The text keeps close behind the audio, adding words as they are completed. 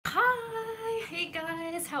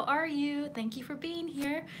how are you? Thank you for being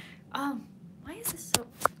here. Why is this so,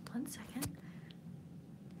 one second.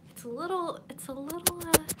 It's a little,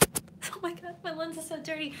 oh my God, my lens is so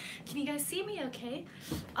dirty. Can you guys see me okay?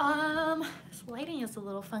 This lighting is a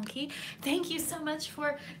little funky. Thank you so much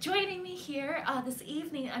for joining me here this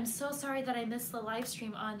evening. I'm so sorry that I missed the live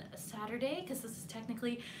stream on Saturday, because this is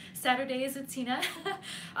technically Saturdays with Tina.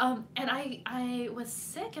 And I was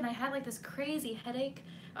sick and I had like this crazy headache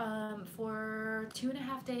for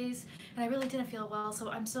 2.5 days, and I really didn't feel well, so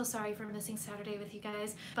I'm so sorry for missing Saturday with you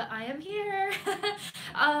guys, but I am here.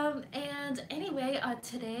 And anyway,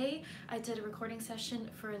 today I did a recording session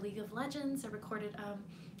for League of Legends. I recorded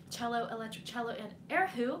cello, electric cello, and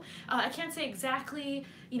erhu. I can't say exactly,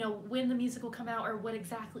 when the music will come out or what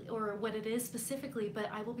exactly, or what it is specifically, but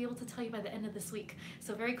I will be able to tell you by the end of this week.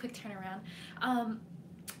 So very quick turnaround.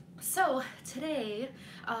 So today,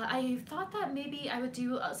 I thought that maybe I would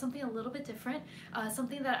do something a little bit different,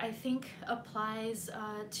 something that I think applies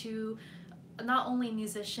to not only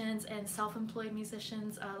musicians and self-employed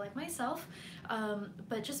musicians like myself,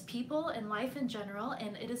 but just people and life in general,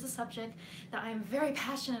 and it is a subject that I'm very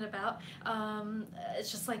passionate about.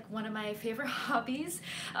 It's just like one of my favorite hobbies,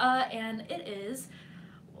 and it is,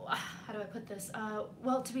 how do I put this?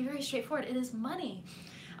 Well, to be very straightforward, it is money.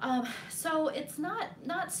 So it's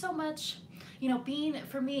not so much,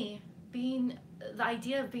 for me, being the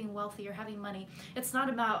idea of being wealthy or having money, it's not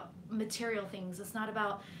about material things. It's not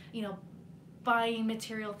about, buying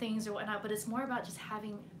material things or whatnot, but it's more about just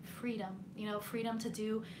having freedom, freedom to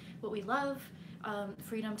do what we love,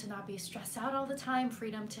 freedom to not be stressed out all the time,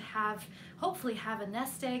 freedom to hopefully have a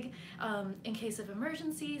nest egg in case of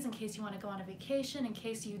emergencies, in case you want to go on a vacation, in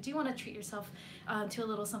case you do want to treat yourself to a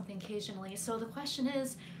little something occasionally. So the question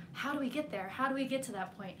is, how do we get there? How do we get to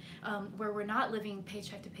that point where we're not living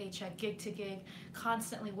paycheck to paycheck, gig to gig,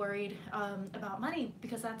 constantly worried about money?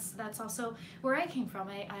 Because that's also where I came from.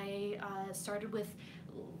 I started with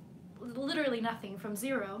literally nothing, from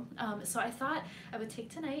zero. So I thought I would take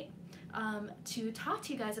tonight to talk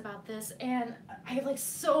to you guys about this, and I have like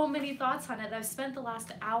so many thoughts on it. I've spent the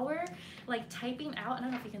last hour like typing out, I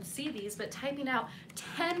don't know if you can see these, but typing out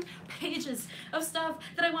 10 pages of stuff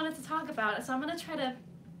that I wanted to talk about. So I'm gonna try to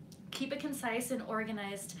keep it concise and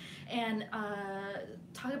organized, and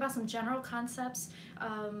talk about some general concepts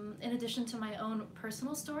in addition to my own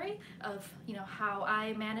personal story of how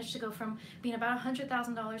I managed to go from being about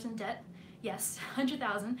 $100,000 in debt, yes,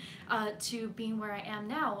 100,000, to being where I am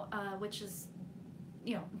now, which is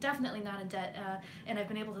definitely not in debt, and I've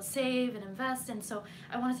been able to save and invest. And so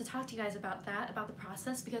I wanted to talk to you guys about that, about the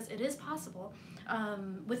process, because it is possible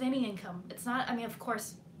with any income. It's not, I mean, of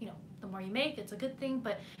course, the more you make, it's a good thing,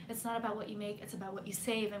 but it's not about what you make, it's about what you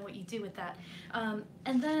save and what you do with that.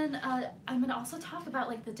 And then I'm gonna also talk about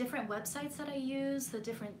like the different websites that I use, the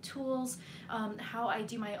different tools, how I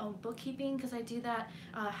do my own bookkeeping, because I do that,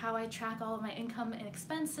 how I track all of my income and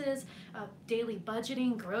expenses, daily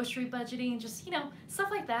budgeting, grocery budgeting, just, stuff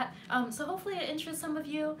like that. So hopefully it interests some of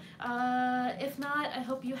you. If not, I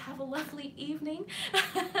hope you have a lovely evening.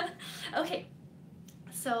 Okay.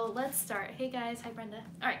 So let's start. Hey guys, hi Brenda.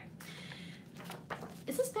 All right.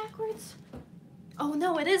 Is this backwards? Oh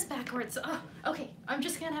no, it is backwards. Oh, okay, I'm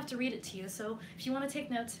just gonna have to read it to you. So if you want to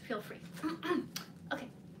take notes, feel free. Okay.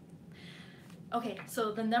 Okay,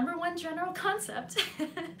 so the number one general concept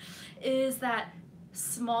is that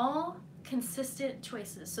small, consistent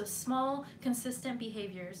choices, so small, consistent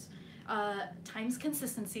behaviors, times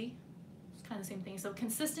consistency, it's kind of the same thing. So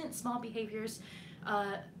consistent, small behaviors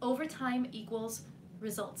over time equals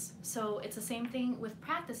results. So it's the same thing with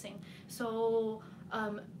practicing. So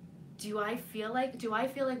do I feel like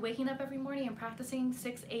waking up every morning and practicing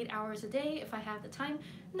 6-8 hours a day if I have the time?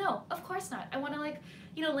 No, of course not. I want to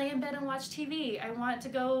lay in bed and watch TV. I want to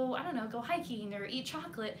go, I don't know, go hiking or eat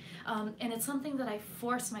chocolate. And it's something that I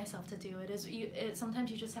force myself to do. Sometimes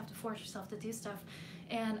you just have to force yourself to do stuff.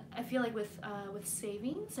 And I feel like with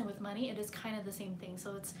savings and with money, it is kind of the same thing.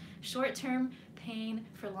 So it's short-term pain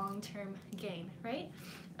for long-term gain, right?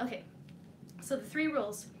 Okay, so the 3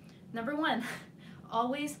 rules. Number 1,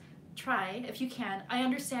 always try, if you can. I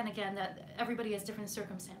understand again that everybody has different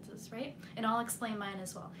circumstances, right? And I'll explain mine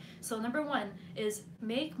as well. So number 1 is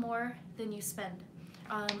make more than you spend.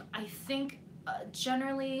 I think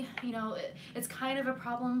generally, it's kind of a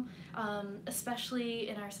problem, especially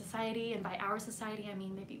in our society, and by our society, I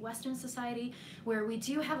mean maybe Western society, where we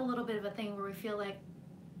do have a little bit of a thing where we feel like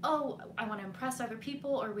oh, I want to impress other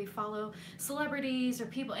people, or we follow celebrities or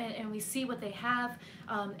people, and we see what they have,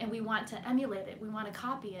 and we want to emulate it, we want to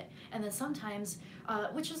copy it. And then sometimes,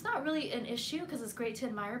 which is not really an issue because it's great to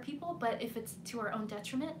admire people, but if it's to our own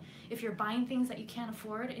detriment, if you're buying things that you can't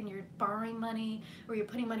afford and you're borrowing money, or you're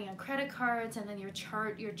putting money on credit cards, and then you're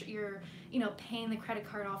paying the credit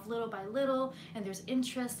card off little by little, and there's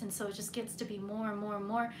interest, and so it just gets to be more and more and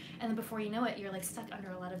more, and then before you know it, you're like stuck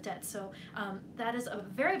under a lot of debt. So that is a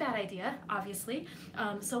very bad idea, obviously.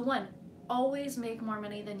 So one, always make more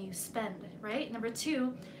money than you spend, right? Number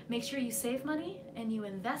two, make sure you save money and you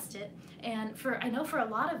invest it. And I know for a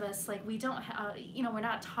lot of us, like we don't, we're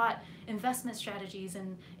not taught investment strategies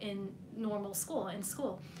in normal school, in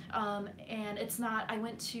school. And it's not, I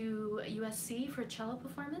went to USC for cello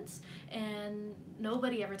performance, and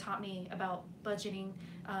nobody ever taught me about budgeting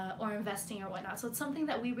or investing or whatnot. So it's something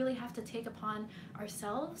that we really have to take upon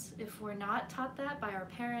ourselves. If we're not taught that by our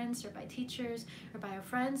parents or by teachers or by our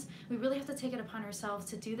friends, we really have to take it upon ourselves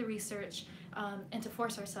to do the research and to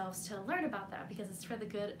force ourselves to learn about that, because it's for the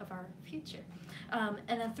good of our future. And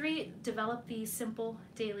then three, develop these simple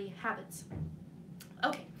daily habits.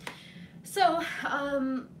 Okay, so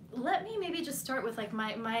let me maybe just start with like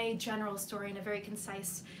my general story in a very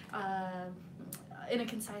concise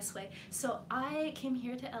way. So I came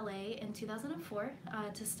here to LA in 2004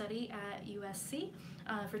 to study at USC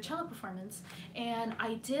for cello performance, and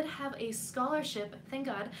I did have a scholarship, thank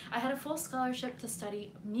God. I had a full scholarship to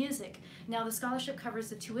study music. Now the scholarship covers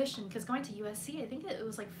the tuition, because going to USC, I think it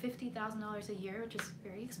was like $50,000 a year, which is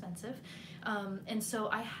very expensive. And so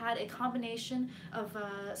I had a combination of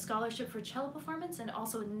scholarship for cello performance and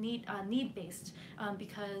also need-based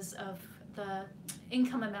because of the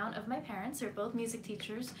income amount of my parents. They're both music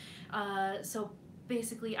teachers. So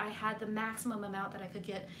basically I had the maximum amount that I could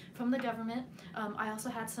get from the government. I also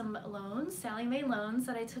had some loans, Sallie Mae loans,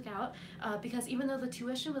 that I took out because even though the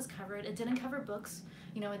tuition was covered, it didn't cover books.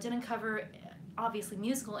 It didn't cover, obviously,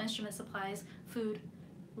 musical instrument supplies, food,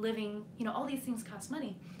 living, all these things cost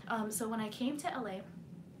money. So when I came to LA,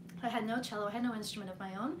 I had no cello, I had no instrument of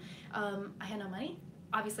my own, I had no money.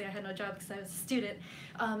 Obviously I had no job because I was a student.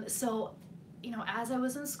 So as I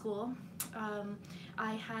was in school,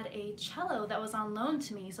 I had a cello that was on loan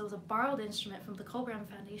to me, so it was a borrowed instrument from the Cole Brown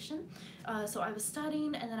Foundation. So I was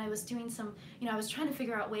studying, and then I was doing some, I was trying to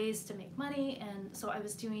figure out ways to make money, and so I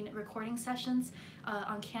was doing recording sessions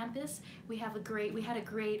on campus. We had a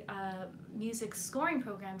great music scoring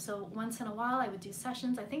program, so once in a while I would do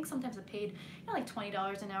sessions. I think sometimes I paid like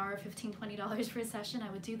 $20 an hour, $15, $20 for a session.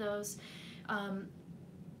 I would do those.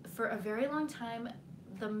 For a very long time,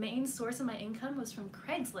 the main source of my income was from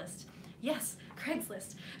Craigslist. Yes,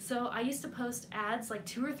 Craigslist. So I used to post ads like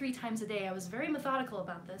 2 or 3 times a day. I was very methodical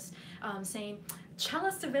about this, saying,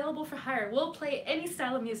 cellist available for hire. We'll play any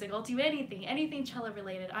style of music. I'll do anything cello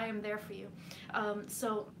related. I am there for you.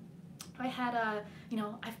 So I had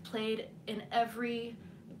I've played in every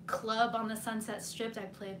club on the Sunset Strip. I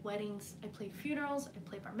played weddings, I played funerals, I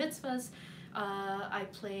played bar mitzvahs, I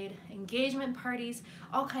played engagement parties,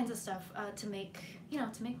 all kinds of stuff to make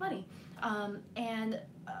money.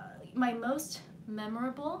 My most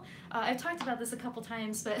memorable, I've talked about this a couple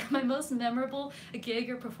times, but my most memorable gig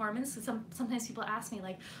or performance, sometimes people ask me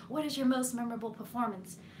like, what is your most memorable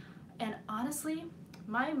performance? And honestly,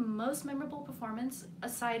 my most memorable performance,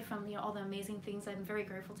 aside from all the amazing things I'm very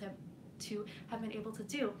grateful to have been able to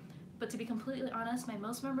do, but to be completely honest, my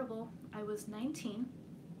most memorable, I was 19,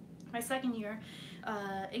 my second year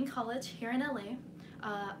in college here in LA.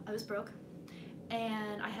 I was broke,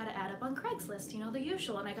 and I had to add up on Craigslist, the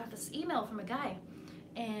usual, and I got this email from a guy,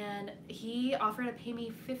 and he offered to pay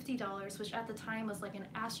me $50, which at the time was like an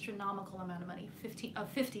astronomical amount of money, 50. I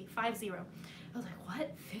was like,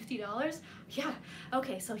 what, $50? Yeah,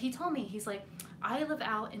 okay, so he told me, he's like, I live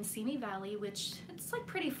out in Simi Valley, which it's like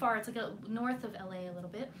pretty far, it's like north of LA a little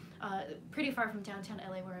bit, pretty far from downtown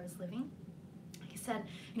LA where I was living. He said,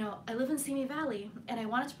 I live in Simi Valley, and I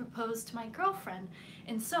wanted to propose to my girlfriend,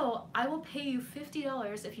 and so I will pay you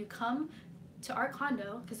 $50 if you come to our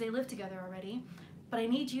condo, because they live together already, but I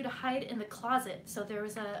need you to hide in the closet. So there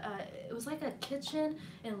was it was like a kitchen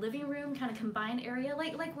and living room kind of combined area,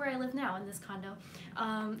 like where I live now in this condo.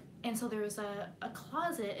 And so there was a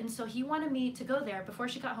closet, and so he wanted me to go there before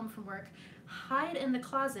she got home from work, hide in the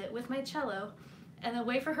closet with my cello, and then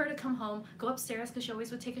wait for her to come home, go upstairs, because she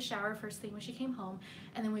always would take a shower first thing when she came home,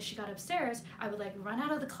 and then when she got upstairs, I would like run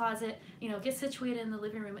out of the closet, get situated in the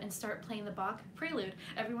living room and start playing the Bach Prelude,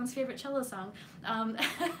 everyone's favorite cello song.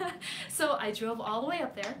 So I drove all the way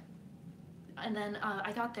up there. And then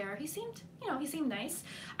I got there. He seemed, he seemed nice.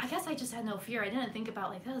 I guess I just had no fear. I didn't think about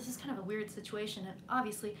like, oh, this is kind of a weird situation. And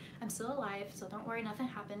obviously, I'm still alive, so don't worry, nothing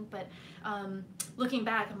happened. But looking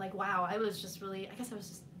back, I'm like, wow, I was just really, I guess I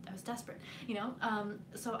was desperate,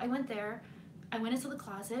 So I went there. I went into the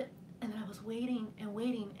closet, and then I was waiting and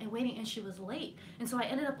waiting and waiting, and she was late. And so I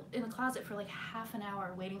ended up in the closet for like half an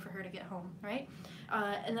hour waiting for her to get home, right?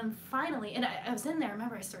 And then finally, and I was in there,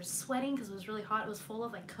 remember I started sweating because it was really hot. It was full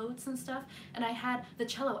of like coats and stuff. And I had the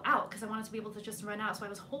cello out because I wanted to be able to just run out. So I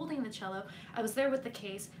was holding the cello. I was there with the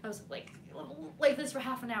case. I was like this for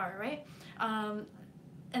half an hour, right? And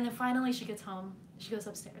then finally she gets home. She goes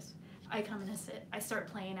upstairs. I come and sit. I start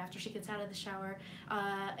playing after she gets out of the shower.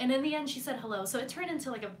 And in the end, she said hello. So it turned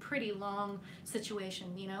into like a pretty long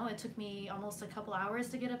situation, It took me almost a couple hours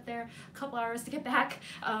to get up there, a couple hours to get back.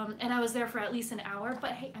 And I was there for at least an hour.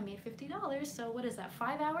 But hey, I made $50. So what is that,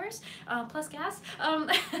 5 hours plus gas?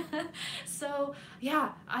 So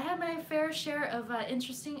yeah, I had my fair share of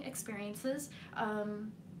interesting experiences.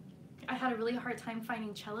 I had a really hard time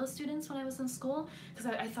finding cello students when I was in school because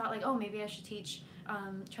I thought like, oh, maybe I should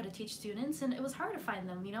try to teach students, and it was hard to find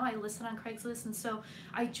them. I listed on Craigslist, and so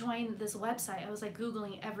I joined this website. I was like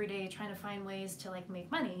Googling every day trying to find ways to like make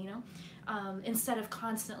money, instead of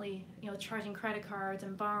constantly, charging credit cards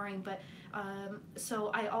and borrowing. But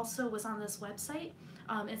so I also was on this website.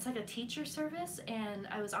 It's like a teacher service, and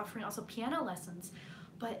I was offering also piano lessons.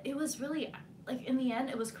 But it was really, like, in the end,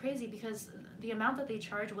 it was crazy because the amount that they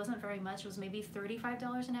charged wasn't very much. It was maybe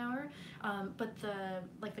 $35 an hour, but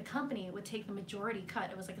the company would take the majority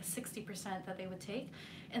cut. It was like a 60% that they would take.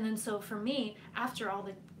 And then so for me, after all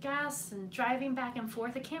the gas and driving back and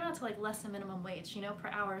forth, it came out to like less than minimum wage, per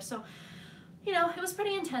hour. So, it was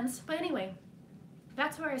pretty intense. But anyway,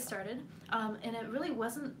 that's where I started, and it really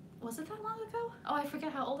wasn't. Was it that long ago? Oh, I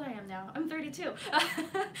forget how old I am now. I'm 32.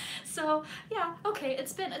 So yeah, okay,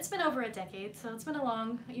 it's been over a decade, so it's been a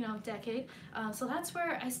long, decade. So that's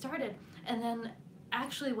where I started. And then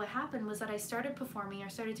actually what happened was that I started performing. I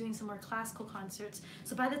started doing some more classical concerts.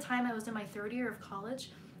 So by the time I was in my third year of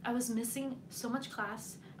college, I was missing so much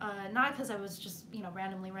class. Not because I was just,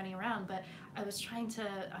 randomly running around, but I was trying to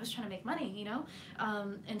make money,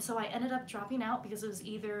 and so I ended up dropping out because it was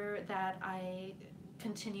either that I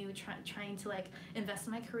continue trying to like invest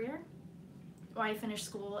in my career, or I finish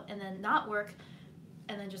school and then not work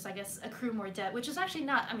and then just, I guess, accrue more debt, which is actually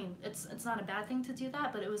not, it's not a bad thing to do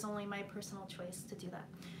that, but it was only my personal choice to do that.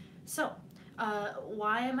 So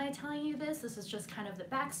why am I telling you this? This is just kind of the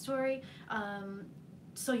backstory,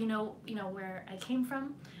 so you know where I came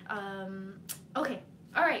from. Okay,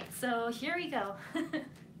 all right, so here we go.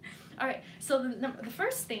 All right, so the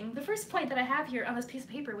first point that I have here on this piece of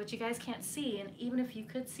paper, which you guys can't see, and even if you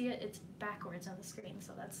could see it, it's backwards on the screen,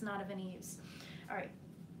 so that's not of any use. All right,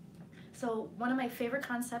 so one of my favorite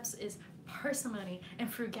concepts is parsimony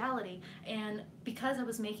and frugality, and because I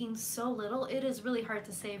was making so little, it is really hard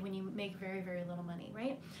to save when you make very, very little money,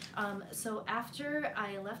 right? So after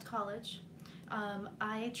I left college,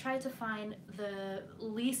 I tried to find the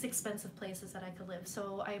least expensive places that I could live.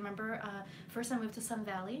 So I remember first I moved to Sun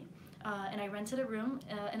Valley, and I rented a room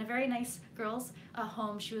in a very nice girl's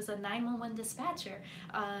home. She was a 911 dispatcher,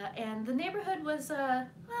 and the neighborhood was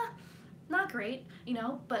not great,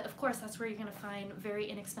 but of course that's where you're gonna find very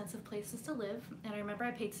inexpensive places to live. And I remember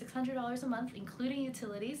I paid $600 a month, including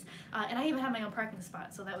utilities, and I even had my own parking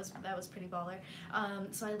spot, so that was pretty baller.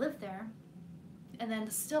 So I lived there. And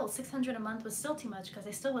then still, $600 a month was still too much because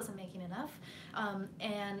I still wasn't making enough.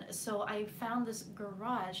 And so I found this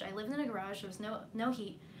garage. I lived in a garage. There was no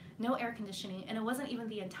heat, no air conditioning, and it wasn't even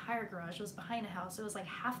the entire garage. It was behind a house. It was like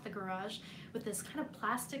half the garage with this kind of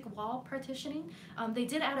plastic wall partitioning. They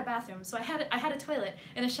did add a bathroom, so I had a toilet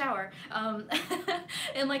and a shower,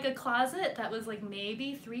 and like a closet that was like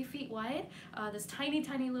maybe 3 feet wide. This tiny,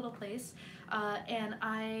 tiny little place, and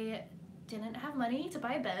I didn't have money to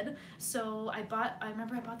buy a bed, so I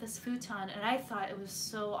remember I bought this futon, and I thought it was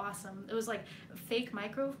so awesome. It was like fake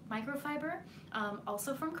microfiber,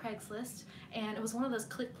 also from Craigslist, and it was one of those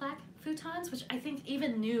click-clack futons, which I think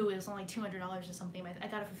even new it was only $200 or something. I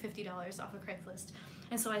got it for $50 off of Craigslist,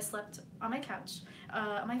 and so I slept on my couch,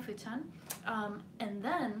 on my futon, and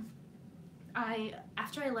then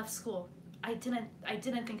after I left school, I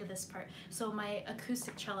didn't think of this part. So my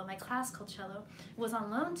acoustic cello, my classical cello, was on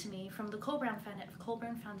loan to me from the Colburn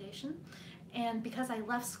Foundation. And because I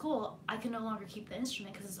left school, I could no longer keep the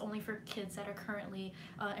instrument because it's only for kids that are currently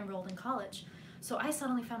enrolled in college. So I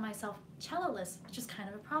suddenly found myself celloless, which is kind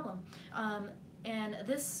of a problem. And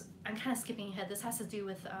this, I'm kind of skipping ahead. This has to do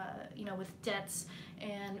with, with debts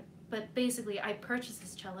and but basically I purchased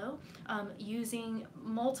this cello using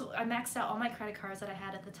multiple, I maxed out all my credit cards that I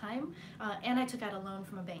had at the time, and I took out a loan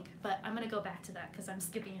from a bank. But I'm gonna go back to that because I'm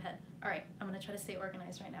skipping ahead. All right, I'm gonna try to stay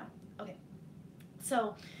organized right now. Okay,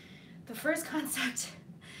 so the first concept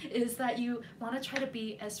is that you want to try to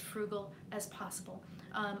be as frugal as possible.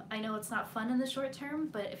 I know it's not fun in the short term,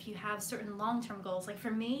 but if you have certain long-term goals, like for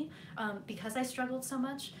me, because I struggled so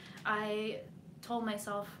much, I told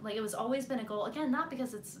myself, like, it was always been a goal, again, not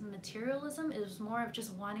because it's materialism, it was more of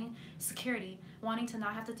just wanting security, wanting to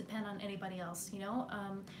not have to depend on anybody else, you know?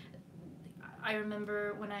 I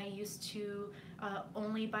remember when I used to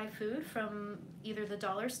only buy food from either the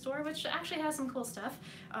dollar store, which actually has some cool stuff,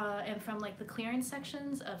 and from like the clearance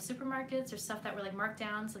sections of supermarkets or stuff that were like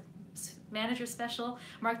markdowns, like manager special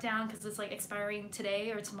markdown because it's like expiring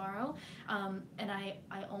today or tomorrow. And I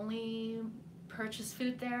only purchased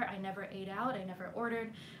food there. I never ate out. I never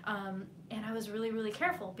ordered. And I was really, really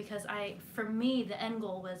careful because for me, the end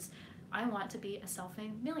goal was I want to be a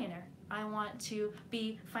self-made millionaire. I want to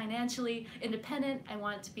be financially independent. I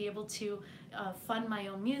want to be able to fund my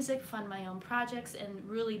own music, fund my own projects, and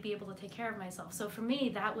really be able to take care of myself. So for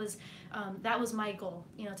me, that was my goal,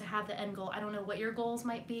 you know, to have the end goal. I don't know what your goals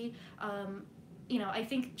might be. You know, I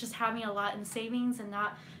think just having a lot in savings and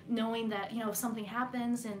not knowing that, you know, if something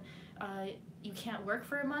happens and you can't work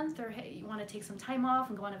for a month, or hey, you want to take some time off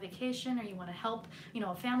and go on a vacation, or you want to help, you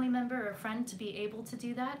know, a family member or a friend to be able to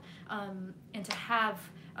do that, and to have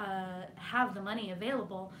the money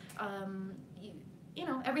available. You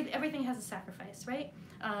know, everything has a sacrifice, right?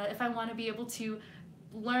 If I want to be able to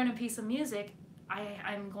learn a piece of music,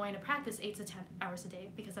 I'm going to practice 8 to 10 hours a day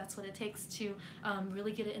because that's what it takes to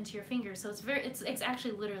really get it into your fingers. So it's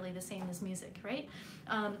actually literally the same as music, right?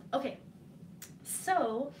 Okay.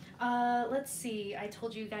 So let's see, I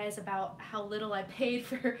told you guys about how little I paid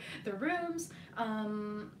for the rooms.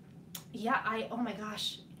 Yeah, oh my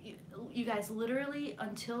gosh, you guys, literally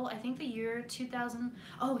until I think the year 2000,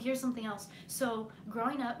 oh, here's something else. So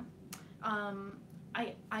growing up,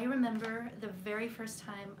 I remember the very first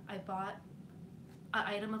time I bought an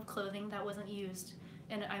item of clothing that wasn't used,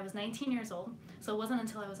 and I was 19 years old, so it wasn't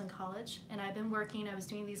until I was in college, and I've been working, I was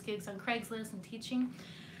doing these gigs on Craigslist and teaching.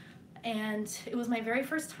 And it was my very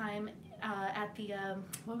first time at the,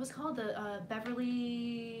 what was it called? The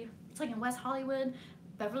Beverly, it's like in West Hollywood,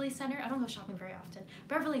 Beverly Center. I don't go shopping very often.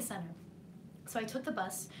 Beverly Center. So I took the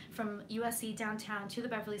bus from USC downtown to the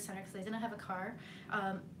Beverly Center because I didn't have a car.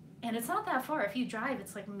 And it's not that far. If you drive,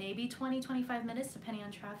 it's like maybe 20, 25 minutes depending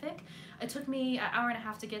on traffic. It took me an hour and a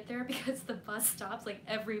half to get there because the bus stops like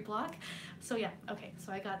every block. So yeah, okay,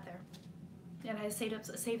 so I got there. And I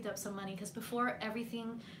saved up some money because before,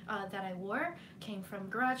 everything that I wore came from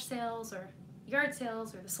garage sales or yard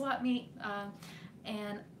sales or the swap meet.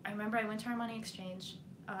 And I remember I went to Armani Exchange.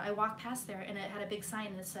 I walked past there and it had a big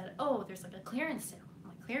sign that said, "Oh, there's like a clearance sale." I'm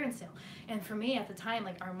like, clearance sale. And for me at the time,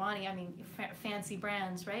 like Armani, I mean, fancy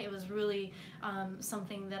brands, right? It was really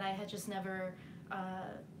something that I had just never.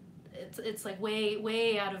 It's like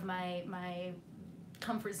way out of my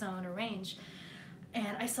comfort zone or range.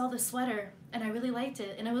 And I saw this sweater and I really liked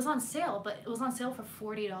it, and it was on sale, but it was on sale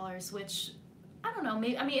for $40, which I don't know,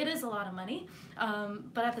 maybe, I mean, it is a lot of money,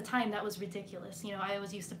 but at the time that was ridiculous. You know, I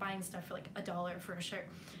was used to buying stuff for like $1 for a shirt.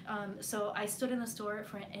 So I stood in the store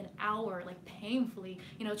for an hour, like painfully,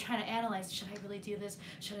 you know, trying to analyze, should I really do this?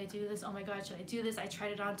 Should I do this? Oh my God, should I do this? I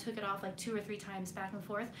tried it on, took it off like 2 or 3 times back and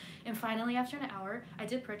forth. And finally, after an hour, I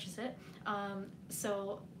did purchase it.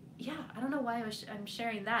 So yeah, I don't know why I'm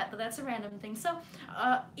sharing that, but that's a random thing. So,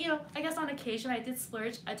 you know, I guess on occasion I did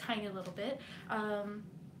splurge a tiny little bit.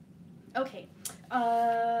 Okay,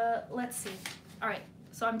 let's see. All right,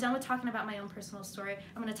 so I'm done with talking about my own personal story.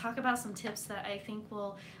 I'm going to talk about some tips that I think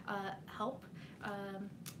will help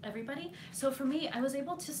everybody. So for me, I was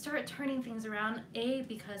able to start turning things around,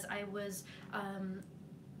 because I was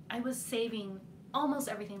saving almost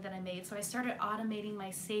everything that I made. So I started automating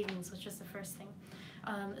my savings, which is the first thing.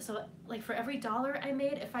 So like for every dollar I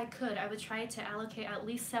made, if I could, I would try to allocate at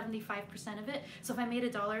least 75% of it. So if I made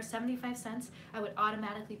 $1, 75 cents, I would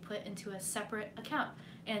automatically put into a separate account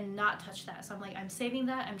and not touch that. So I'm like, I'm saving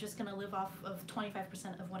that. I'm just gonna live off of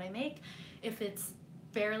 25% of what I make. If it's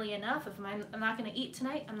barely enough, if I'm not gonna eat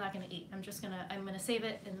tonight, I'm not gonna eat. I'm gonna save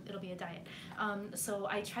it and it'll be a diet. So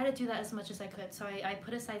I try to do that as much as I could. So I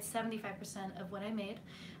put aside 75% of what I made.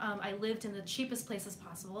 I lived in the cheapest places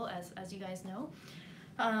possible, as you guys know.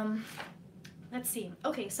 Let's see.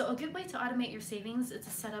 Okay, so a good way to automate your savings is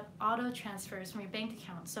to set up auto transfers from your bank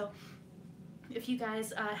account. So if you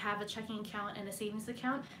guys have a checking account and a savings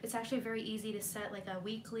account, it's actually very easy to set like a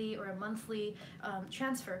weekly or a monthly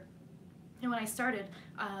transfer. And when I started,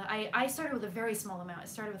 I started with a very small amount. I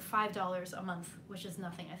started with $5 a month, which is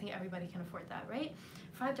nothing. I think everybody can afford that, right?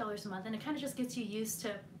 $5 a month, and it kind of just gets you used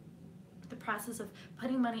to the process of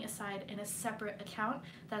putting money aside in a separate account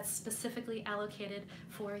that's specifically allocated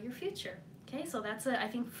for your future. Okay, so that's I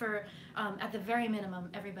think for, at the very minimum,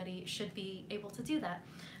 everybody should be able to do that.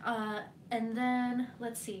 And then,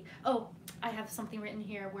 let's see. Oh, I have something written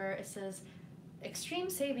here where it says, extreme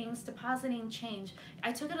savings, depositing change.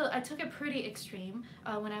 I took it pretty extreme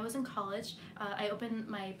when I was in college. I opened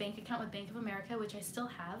my bank account with Bank of America, which I still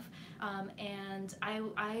have, and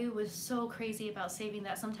I was so crazy about saving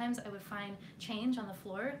that sometimes I would find change on the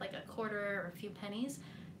floor, like a quarter or a few pennies,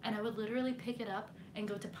 and I would literally pick it up and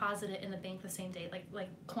go deposit it in the bank the same day, like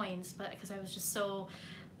coins, but because I was just so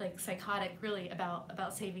like psychotic really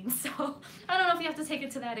about savings. So I don't know if you have to take it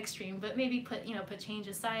to that extreme, but maybe put change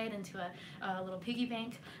aside into a little piggy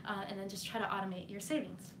bank, and then just try to automate your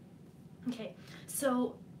savings. Okay,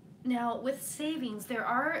 so now with savings, there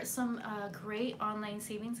are some great online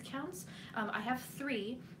savings accounts. I have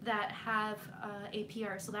 3 that have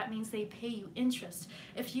APR, so that means they pay you interest.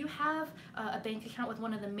 If you have a bank account with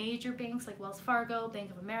one of the major banks like Wells Fargo, Bank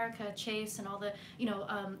of America, Chase, and all the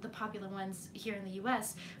the popular ones here in the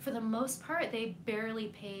U.S., for the most part, they barely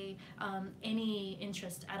pay any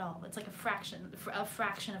interest at all. It's like a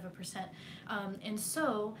fraction of a percent. And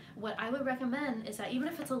so what I would recommend is that even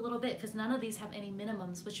if it's a little bit, because none of these have any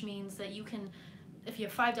minimums, which means that you can, if you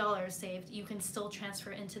have $5 saved, you can still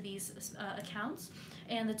transfer into these accounts.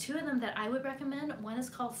 And the 2 of them that I would recommend, one is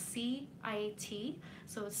called CIT,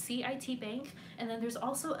 so it's CIT Bank, and then there's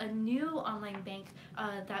also a new online bank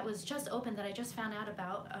that was just opened that I just found out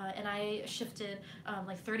about, and I shifted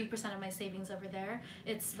like 30% of my savings over there.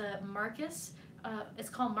 It's the Marcus, it's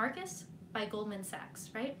called Marcus by Goldman Sachs,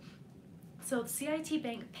 right? So CIT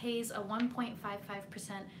Bank pays a 1.55%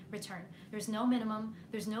 return. There's no minimum,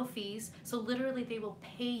 there's no fees, so literally they will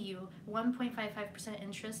pay you 1.55%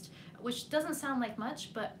 interest, which doesn't sound like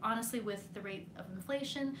much, but honestly with the rate of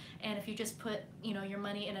inflation, and if you just put your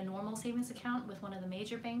money in a normal savings account with one of the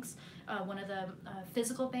major banks, one of the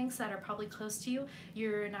physical banks that are probably close to you,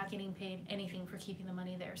 you're not getting paid anything for keeping the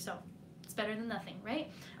money there. So it's better than nothing,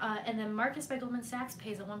 right? And then Marcus by Goldman Sachs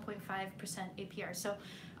pays a 1.5% APR. So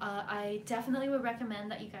I definitely would recommend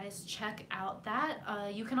that you guys check out that.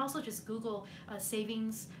 You can also just Google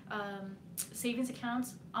savings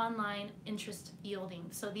accounts online interest yielding.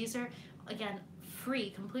 So these are, again,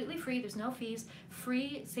 free, completely free, there's no fees,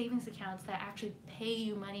 free savings accounts that actually pay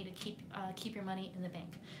you money to keep your money in the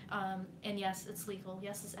bank. And yes, it's legal,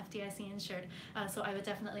 yes, it's FDIC insured, so I would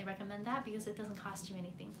definitely recommend that because it doesn't cost you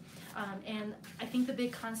anything. And I think the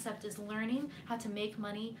big concept is learning how to make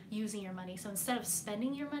money using your money. So instead of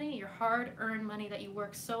spending your money, your hard-earned money that you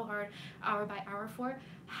work so hard hour by hour for,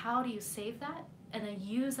 how do you save that? And then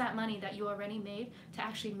use that money that you already made to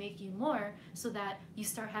actually make you more, so that you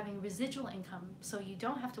start having residual income, so you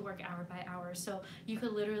don't have to work hour by hour. So you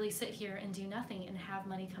could literally sit here and do nothing and have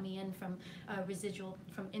money coming in from residual,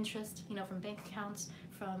 from interest, from bank accounts,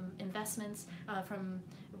 from investments, from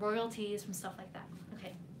royalties, from stuff like that.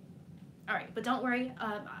 Okay. All right, but don't worry,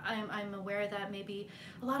 I'm aware that maybe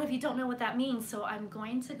a lot of you don't know what that means, so I'm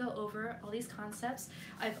going to go over all these concepts.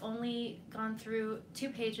 I've only gone through 2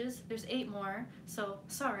 pages, there's 8 more, so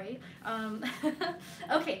sorry.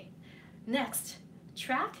 Okay, next,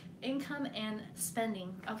 track income and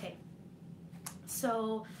spending. Okay,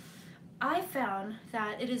 so I found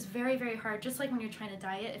that it is very, very hard, just like when you're trying to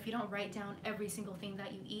diet, if you don't write down every single thing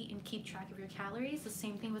that you eat and keep track of your calories, the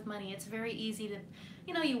same thing with money. It's very easy to,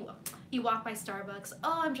 you walk by Starbucks,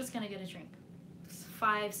 oh, I'm just gonna get a drink. It's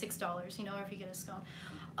 $5, $6, or if you get a scone.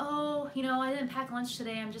 Oh, I didn't pack lunch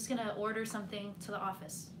today, I'm just gonna order something to the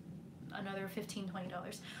office. Another $15,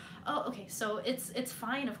 $20. Oh, okay, so it's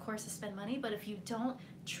fine, of course, to spend money, but if you don't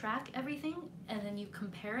track everything and then you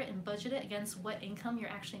compare it and budget it against what income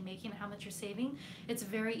you're actually making and how much you're saving, it's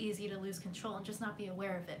very easy to lose control and just not be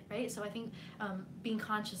aware of it, right? So I think being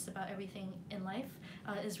conscious about everything in life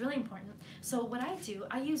is really important. So what I do,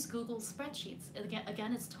 I use Google Spreadsheets.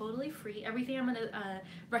 Again, it's totally free. Everything I'm gonna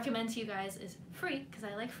recommend to you guys is free, because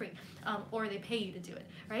I like free, or they pay you to do it,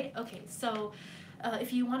 right? Okay, so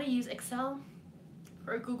if you want to use Excel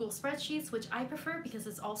or Google Spreadsheets, which I prefer because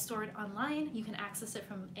it's all stored online, you can access it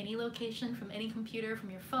from any location, from any computer, from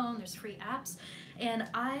your phone, there's free apps, and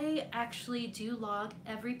I actually do log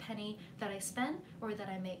every penny that I spend or that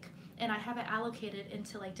I make. And I have it allocated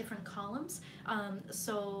into like different columns.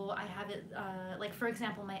 So I have it, like for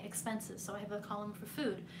example, my expenses. So I have a column for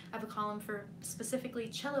food. I have a column for specifically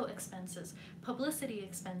cello expenses, publicity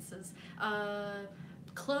expenses,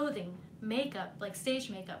 clothing, makeup, like stage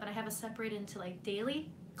makeup, and I have it separated into like daily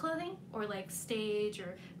clothing or like stage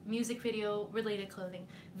or music video related clothing,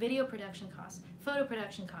 video production costs, photo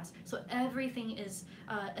production costs. So everything is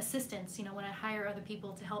assistance, you know, when I hire other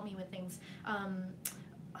people to help me with things.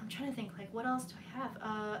 I'm trying to think, like, what else do I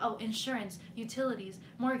have? Oh, insurance, utilities,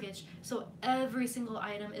 mortgage. So every single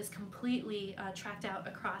item is completely tracked out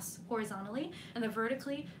across horizontally and then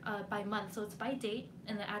vertically by month. So it's by date,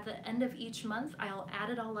 and then at the end of each month, I'll add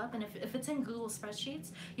it all up. And if it's in Google spreadsheets,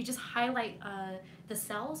 you just highlight the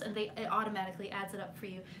cells, and it automatically adds it up for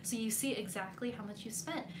you. So you see exactly how much you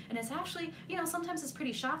spent. And it's actually, you know, sometimes it's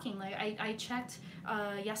pretty shocking. Like I checked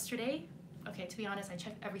yesterday. Okay, to be honest, I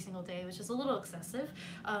check every single day, which is a little excessive,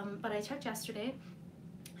 but I checked yesterday,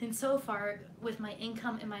 and so far, with my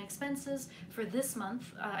income and my expenses for this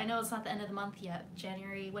month, I know it's not the end of the month yet,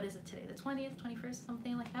 January, what is it today, the 20th, 21st,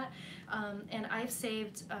 something like that, and I've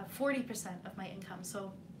saved 40% of my income.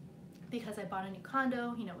 So because I bought a new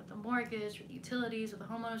condo, you know, with the mortgage, with the utilities, with the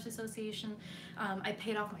homeowners association, I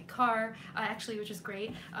paid off my car, actually, which is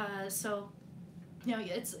great, so you know,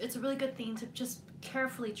 it's a really good thing to just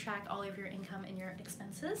carefully track all of your income and your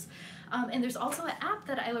expenses. And there's also an app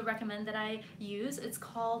that I would recommend that I use. It's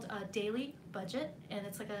called Daily Budget, and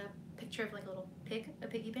it's like a picture of like a little pig, a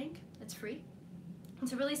piggy bank. It's free.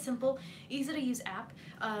 It's a really simple, easy to use app.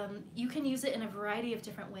 You can use it in a variety of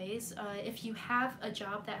different ways. If you have a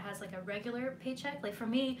job that has like a regular paycheck, like for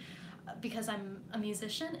me, because I'm a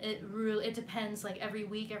musician, it depends, like every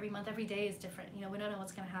week, every month, every day is different. You know, we don't know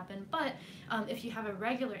what's going to happen. But if you have a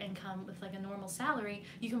regular income with like a normal salary,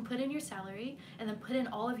 you can put in your salary and then put in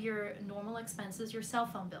all of your normal expenses, your cell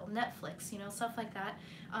phone bill, Netflix, you know, stuff like that.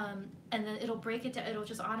 And then it'll break it down. It'll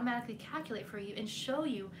just automatically calculate for you and show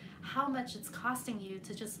you how much it's costing you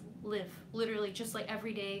to just live, literally just like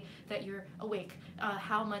every day that you're awake,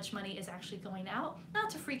 how much money is actually going out. Not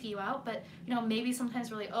to freak you out, but you know, maybe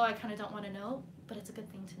sometimes we're like, oh, I kind of don't want to know, but it's a good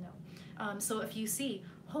thing to know. So if you see,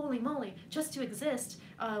 holy moly, just to exist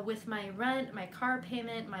with my rent, my car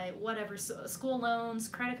payment, my whatever, school loans,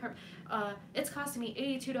 credit card, it's costing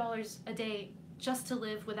me $82 a day just to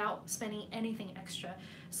live without spending anything extra.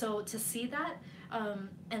 So to see that,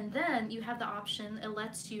 and then you have the option, it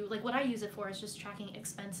lets you, like what I use it for is just tracking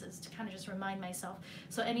expenses to kind of just remind myself.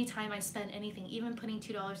 So anytime I spend anything, even putting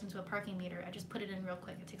 $2 into a parking meter, I just put it in real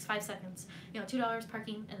quick. It takes 5 seconds, you know, $2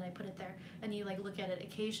 parking, and I put it there. And you like look at it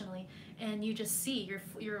occasionally, and you just see,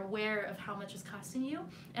 you're aware of how much it's costing you.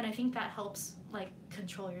 And I think that helps like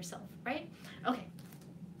control yourself, right? Okay.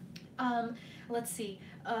 Let's see,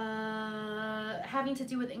 having to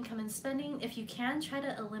do with income and spending, if you can, try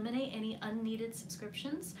to eliminate any unneeded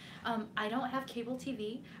subscriptions. I don't have cable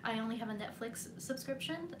TV. I only have a Netflix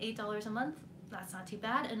subscription, $8 a month. That's not too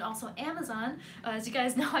bad. And also Amazon, as you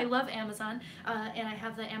guys know, I love Amazon, and I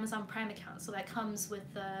have the Amazon Prime account, so that comes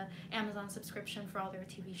with the Amazon subscription for all their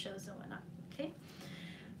TV shows and whatnot, okay?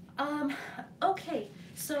 Okay,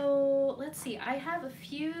 so let's see, I have a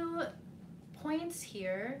few points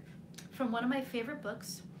here from one of my favorite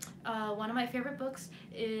books. One of my favorite books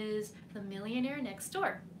is The Millionaire Next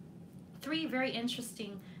Door. 3 very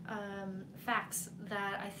interesting facts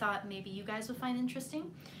that I thought maybe you guys would find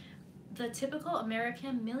interesting. The typical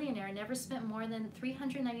American millionaire never spent more than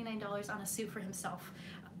 $399 on a suit for himself.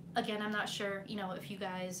 Again, I'm not sure, you know, if you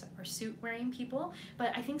guys are suit-wearing people,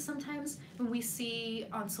 but I think sometimes when we see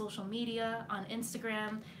on social media, on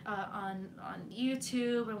Instagram, on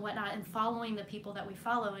YouTube and whatnot, and following the people that we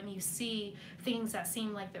follow, and you see things that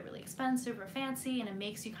seem like they're really expensive or fancy, and it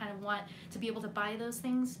makes you kind of want to be able to buy those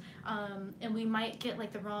things, and we might get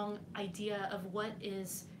like the wrong idea of what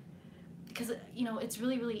is, because, you know, it's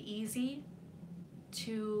really, really easy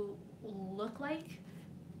to look like,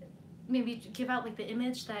 maybe give out like the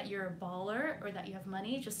image that you're a baller or that you have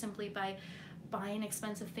money just simply by buying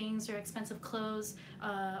expensive things or expensive clothes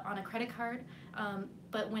on a credit card,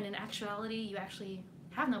 but when in actuality you actually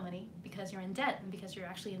have no money because you're in debt and because you're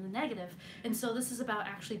actually in the negative. And so this is about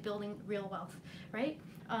actually building real wealth, right?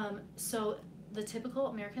 So the typical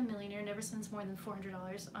American millionaire never spends more than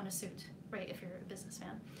 $400 on a suit, right, if you're a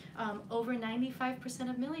businessman. Over 95%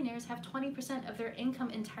 of millionaires have 20% of their income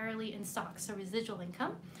entirely in stocks, so residual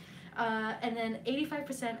income. And then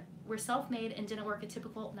 85% were self-made and didn't work a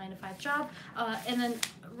typical 9-to-5 job. And then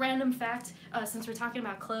random fact, since we're talking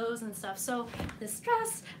about clothes and stuff, so this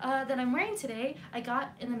dress that I'm wearing today, I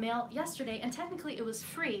got in the mail yesterday, and technically it was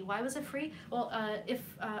free. Why was it free? Well,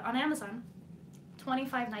 on Amazon,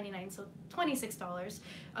 $25.99, so $26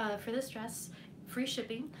 for this dress, free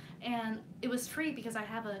shipping, and it was free because I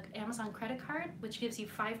have an Amazon credit card, which gives you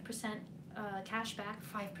 5% cash back,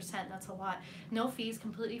 5%, that's a lot. No fees,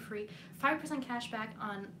 completely free, 5% cash back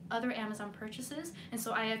on other Amazon purchases. And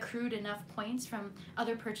so I accrued enough points from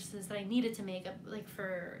other purchases that I needed to make, like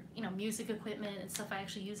for, you know, music equipment and stuff I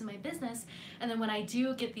actually use in my business. And then when I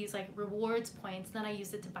do get these like rewards points, then I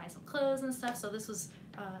use it to buy some clothes and stuff. So this was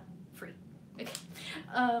free. Okay.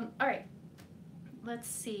 All right. Let's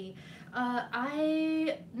see.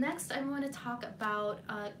 Next I'm going to talk about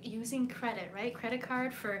using credit, right? Credit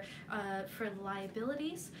card for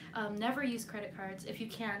liabilities. Never use credit cards if you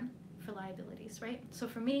can for liabilities, right? So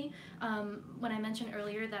for me, when I mentioned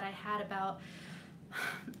earlier that I had about,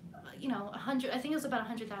 you know, I think it was about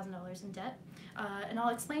 $100,000 in debt. And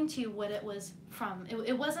I'll explain to you what it was from.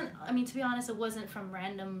 It wasn't, I mean, to be honest, it wasn't from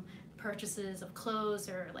random purchases of clothes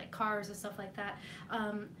or like cars or stuff like that.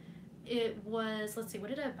 It was, let's see, what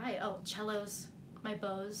did I buy? Oh, cellos, my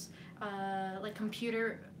bows, like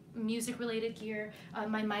computer, music related gear,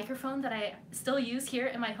 my microphone that I still use here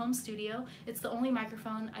in my home studio. It's the only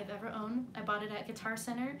microphone I've ever owned. I bought it at Guitar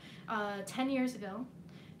Center 10 years ago,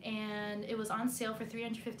 and it was on sale for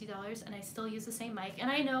 $350, and I still use the same mic. And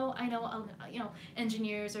I know, you know,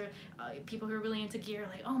 engineers or people who are really into gear,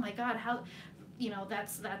 like, oh my God, how, you know,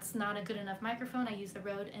 that's not a good enough microphone. I use the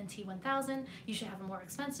Rode NT1000. You should have a more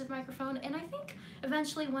expensive microphone. And I think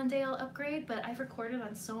eventually one day I'll upgrade, but I've recorded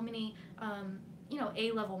on so many, you know,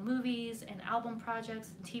 A-level movies and album projects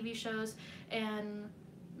and TV shows and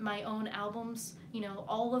my own albums, you know,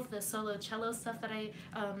 all of the solo cello stuff that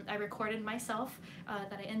I recorded myself,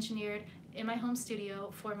 that I engineered in my home studio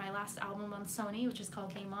for my last album on Sony, which is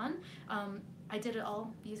called Game On. I did it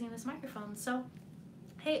all using this microphone. So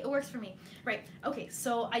hey, it works for me. Right, okay,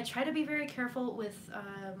 so I try to be very careful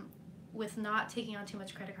with not taking on too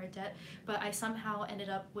much credit card debt, but I somehow ended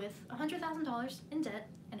up with $100,000 in debt.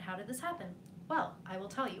 And how did this happen? Well, I will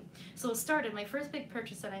tell you. So it started, my first big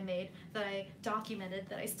purchase that I made, that I documented,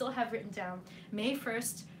 that I still have written down, May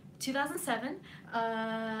 1st, 2007,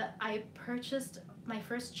 I purchased my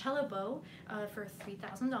first cello bow for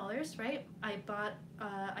 $3,000, right?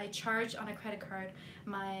 I charged on a credit card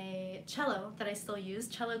my cello that I still use,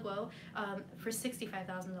 Cello Guo, for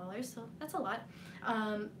 $65,000, so that's a lot.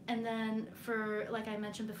 And then for, like I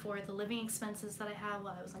mentioned before, the living expenses that I had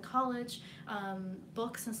while I was in college,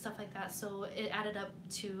 books and stuff like that, so it added up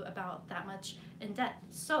to about that much in debt.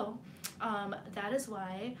 So that is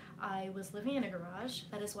why I was living in a garage.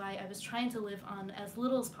 That is why I was trying to live on as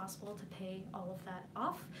little as possible to pay all of that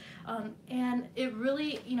off. And it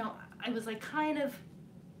really, you know, I was like kind of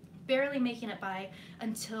barely making it by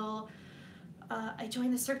until I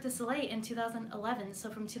joined the Cirque du Soleil in 2011. So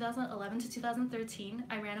from 2011 to 2013,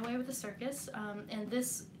 I ran away with the circus, and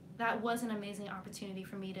that was an amazing opportunity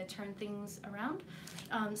for me to turn things around.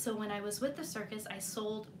 So when I was with the circus, I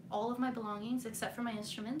sold all of my belongings except for my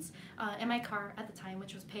instruments and my car at the time,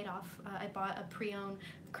 which was paid off. I bought a pre-owned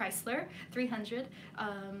Chrysler 300,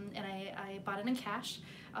 and I bought it in cash.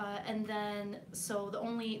 And then, so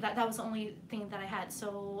that was the only thing that I had.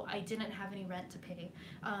 So I didn't have any rent to pay.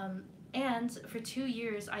 And for 2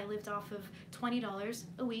 years, I lived off of $20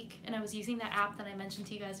 a week, and I was using that app that I mentioned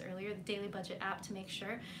to you guys earlier, the Daily Budget app, to make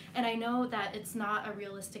sure. And I know that it's not a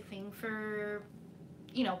realistic thing for,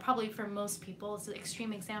 you know, probably for most people. It's an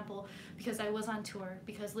extreme example because I was on tour,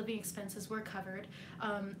 because living expenses were covered.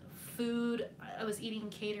 Food, I was eating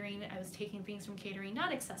catering, I was taking things from catering,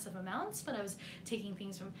 not excessive amounts, but I was taking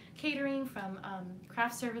things from catering, from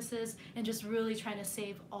craft services, and just really trying to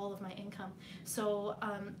save all of my income. So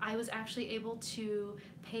I was actually able to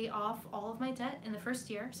pay off all of my debt in the first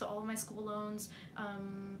year, so all of my school loans,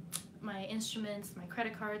 my instruments, my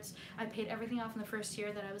credit cards. I paid everything off in the first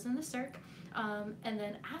year that I was in the Cirque. And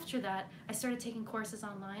then after that, I started taking courses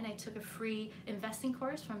online. I took a free investing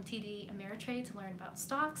course from TD Ameritrade to learn about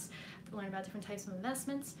stocks, to learn about different types of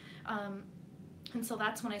investments. And so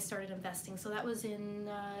that's when I started investing. So that was in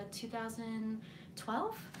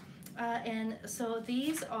 2012. And so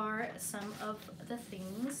these are some of the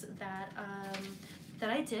things that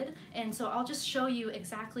I did, and so I'll just show you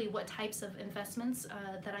exactly what types of investments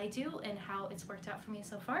that I do and how it's worked out for me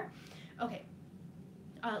so far. Okay.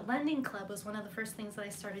 Lending Club was one of the first things that I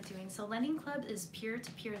started doing. So Lending Club is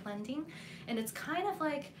peer-to-peer lending, and it's kind of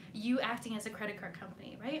like you acting as a credit card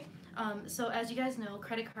company, right? So as you guys know,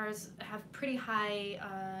 credit cards have pretty high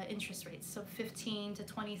interest rates, so 15 to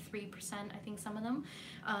 23%, I think some of them,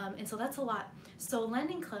 and so that's a lot. So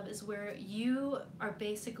Lending Club is where you are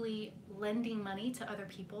basically lending money to other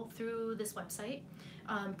people through this website,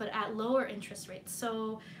 but at lower interest rates.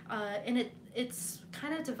 So, and it's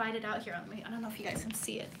kind of divided out here on me. I don't know if you guys can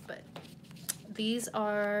see it, but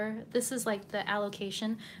this is like the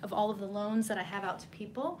allocation of all of the loans that I have out to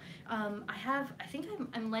people. I'm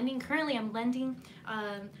lending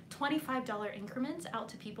 $25 increments out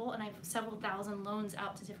to people, and I have several thousand loans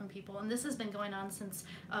out to different people, and this has been going on since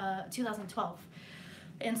 2012.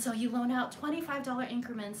 And so you loan out $25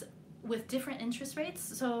 increments with different interest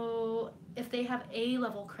rates. So if they have A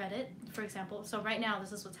level credit, for example, so right now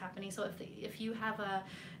this is what's happening. So if you have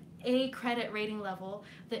a credit rating level,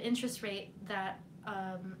 the interest rate that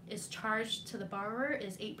is charged to the borrower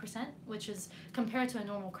is 8%, which is, compared to a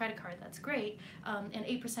normal credit card, that's great. And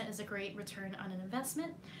 8% is a great return on an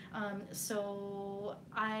investment. So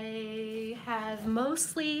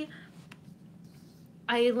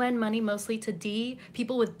I lend money mostly to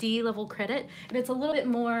people with D level credit, and it's a little bit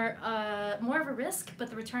more of a risk, but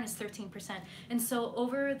the return is 13%. And so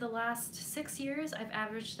over the last 6 years, I've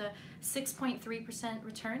averaged a 6.3%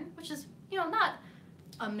 return, which is, not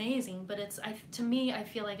amazing, but to me, I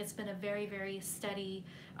feel like it's been a very, very steady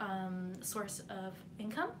source of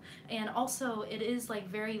income. And also it is like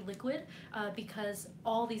very liquid because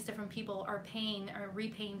all these different people are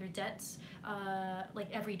repaying their debts like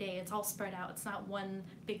every day. It's all spread out. It's not one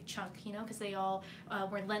big chunk, because they all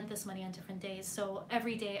were lent this money on different days. So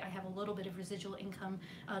every day I have a little bit of residual income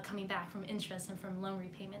coming back from interest and from loan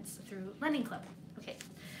repayments through Lending Club. Okay,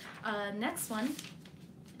 next one.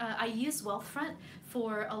 I use Wealthfront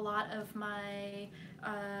for a lot of my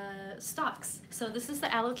stocks. So this is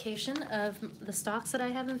the allocation of the stocks that I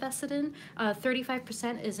have invested in.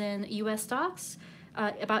 35% is in US stocks,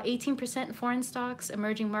 about 18% in foreign stocks,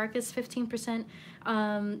 emerging markets 15%,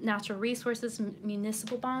 natural resources,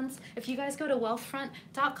 municipal bonds. If you guys go to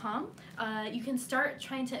wealthfront.com, you can start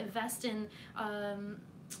trying to invest in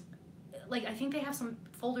I think they have some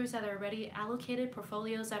folders that are already allocated,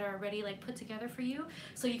 portfolios that are already put together for you,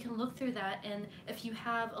 so you can look through that. And if you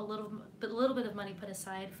have a little bit of money put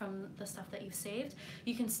aside from the stuff that you've saved,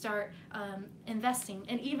 you can start investing.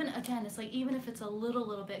 And even if it's a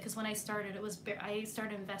little bit, because when I started, I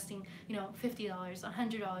started investing $50,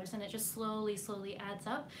 $100, and it just slowly adds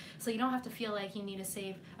up. So you don't have to feel like you need to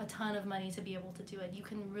save a ton of money to be able to do it. You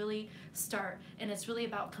can really start, and it's really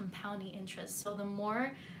about compounding interest. So the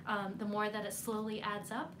more that it slowly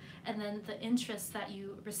adds up, and then the interest that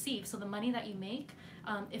you receive, so the money that you make,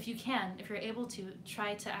 if you're able to,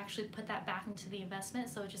 try to actually put that back into the investment,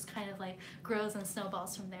 so it just kind of grows and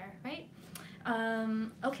snowballs from there, right?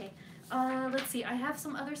 Okay, let's see, I have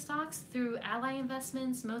some other stocks through Ally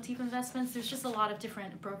Investments, Motif Investments. There's just a lot of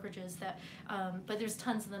different brokerages but there's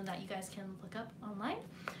tons of them that you guys can look up online.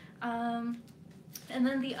 And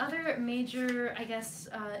then the other major,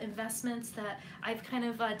 investments that I've kind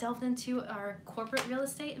of delved into are corporate real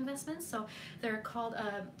estate investments. So they're called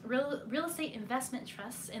real estate investment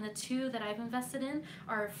trusts, and the two that I've invested in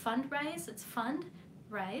are Fundrise. It's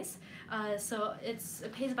Fundrise. So it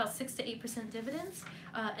pays about 6 to 8% dividends,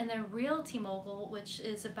 and then Realty Mogul, which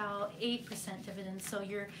is about 8% dividends. So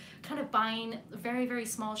you're kind of buying very, very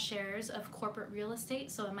small shares of corporate real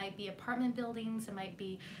estate. So it might be apartment buildings, it might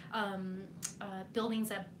be buildings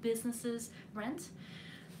that businesses rent.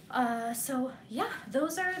 So yeah,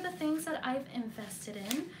 those are the things that I've invested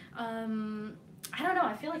in. I don't know,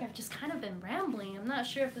 I feel like I've just kind of been rambling. I'm not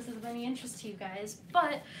sure if this is of any interest to you guys,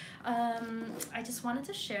 but I just wanted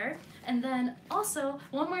to share. And then also,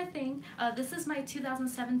 one more thing, this is my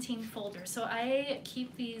 2017 folder. So I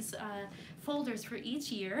keep these folders for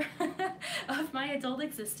each year of my adult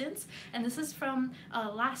existence, and this is from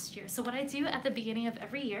last year. So what I do at the beginning of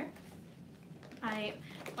every year, I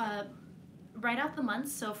write out the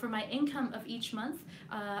months. So for my income of each month,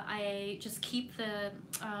 I just keep the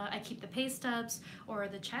pay stubs or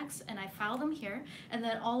the checks, and I file them here. And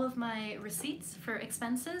then all of my receipts for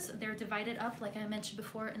expenses, they're divided up, like I mentioned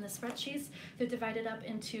before in the spreadsheets. They're divided up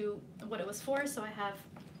into what it was for. So I have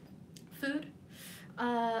food,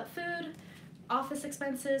 office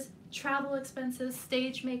expenses, travel expenses,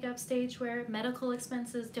 stage makeup, stage wear, medical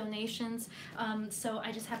expenses, donations. So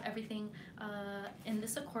I just have everything in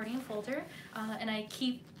this accordion folder, and I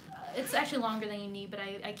keep, it's actually longer than you need, but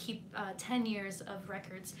I keep 10 years of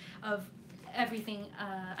records of everything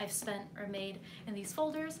I've spent or made in these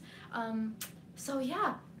folders. So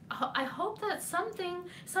yeah, I hope that something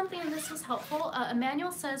in this was helpful.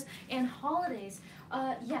 Emmanuel says, and holidays,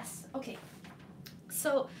 yes, okay.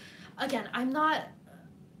 So again,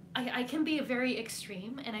 I can be very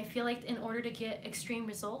extreme, and I feel like in order to get extreme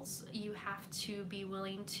results, you have to be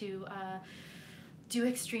willing to do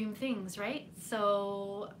extreme things, right?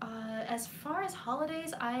 So as far as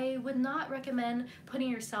holidays, I would not recommend putting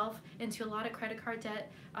yourself into a lot of credit card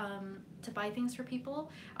debt to buy things for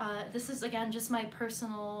people. This is again just my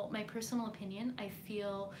personal opinion. I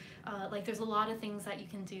feel like there's a lot of things that you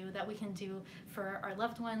can do, that we can do for our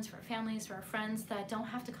loved ones, for our families, for our friends, that don't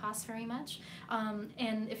have to cost very much.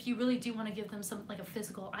 And if you really do want to give them some, like a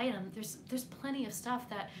physical item, there's plenty of stuff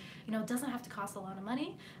that, you know, doesn't have to cost a lot of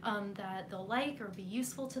money, that they'll like or be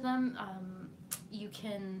useful to them. You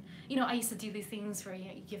can, you know, I used to do these things where, you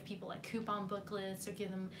know, you give people like coupon booklets, or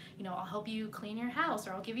give them, you know, I'll help you clean your house,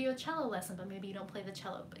 or I'll give you a cello lesson, but maybe you don't play the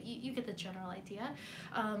cello, but you get the general idea.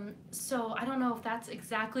 So I don't know if that's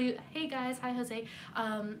exactly, hey guys, hi Jose.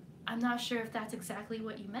 I'm not sure if that's exactly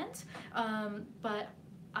what you meant, but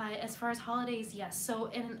as far as holidays, yes. So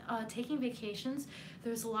in taking vacations,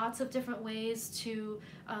 there's lots of different ways to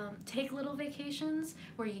take little vacations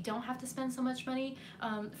where you don't have to spend so much money.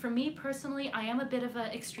 For me personally, I am a bit of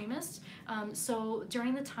an extremist. So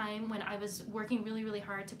during the time when I was working really, really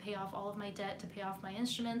hard to pay off all of my debt, to pay off my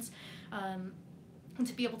instruments, and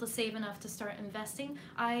to be able to save enough to start investing,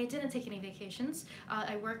 I didn't take any vacations.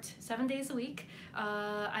 I worked 7 days a week.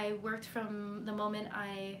 I worked from the moment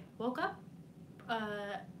I woke up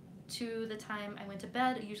to the time I went to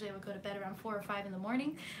bed. Usually I would go to bed around 4 or 5 in the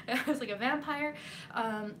morning. I was like a vampire.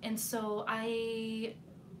 And so I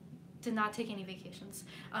did not take any vacations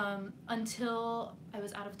until I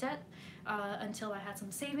was out of debt, until I had some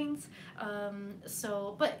savings.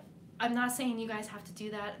 But I'm not saying you guys have to do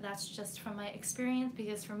that. That's just from my experience,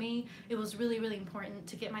 because for me, it was really, really important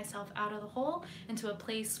to get myself out of the hole into a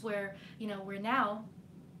place where, you know, we're now,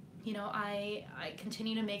 you know, I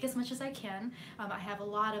continue to make as much as I can. I have a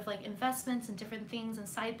lot of like investments and different things and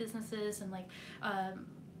side businesses and like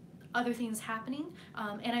other things happening,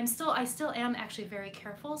 and I still am actually very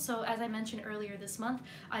careful. So as I mentioned earlier this month,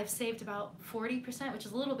 I've saved about 40%, which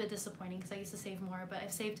is a little bit disappointing because I used to save more, but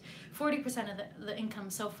I've saved 40% of the income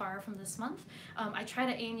so far from this month. I try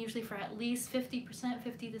to aim usually for at least 50%,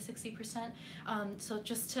 50 to 60%. So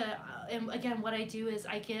just to, and again, what I do is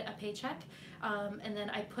I get a paycheck, and then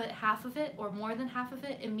I put half of it or more than half of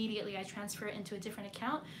it immediately. I transfer it into a different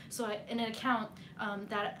account. So in an account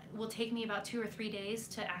that will take me about 2 or 3 days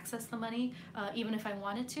to access the money, even if I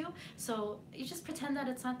wanted to. So you just pretend that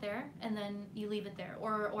it's not there, and then you leave it there,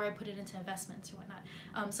 or I put it into investments or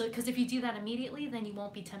whatnot. So because if you do that immediately, then you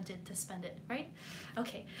won't be tempted to spend it, right?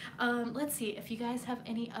 Okay, let's see if you guys have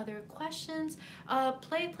any other questions.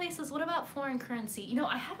 Play places, what about foreign currency? You know,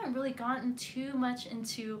 I haven't really gotten too much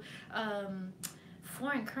into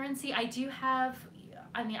foreign currency. I do have,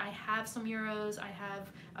 I mean, I have some euros, I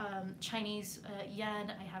have Chinese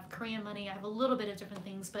yen, I have Korean money, I have a little bit of different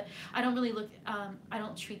things, but I don't really look, I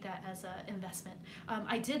don't treat that as an investment.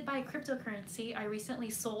 I did buy cryptocurrency. I recently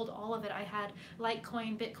sold all of it. I had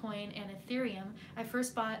Litecoin, Bitcoin, and Ethereum. I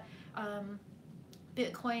first bought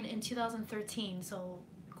Bitcoin in 2013, so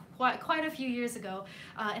quite a few years ago,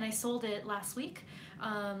 and I sold it last week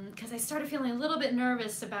because I started feeling a little bit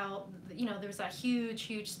nervous about, you know, there was that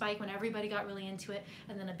huge spike when everybody got really into it,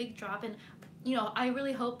 and then a big drop. And you know, I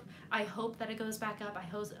hope that it goes back up.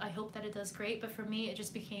 I hope that it does great. But for me, it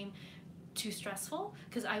just became too stressful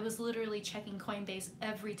because I was literally checking Coinbase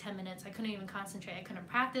every 10 minutes. I couldn't even concentrate. I couldn't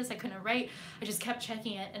practice. I couldn't write. I just kept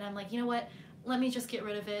checking it, and I'm like, you know what? Let me just get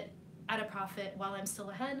rid of it at a profit while I'm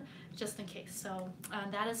still ahead, just in case. So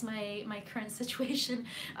that is my current situation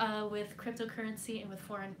with cryptocurrency and with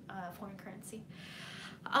foreign currency.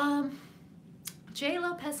 Jay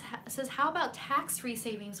Lopez says, how about tax-free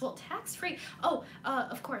savings? Well, tax-free,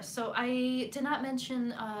 of course. So I did not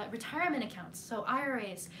mention retirement accounts, so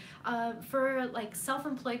IRAs. For like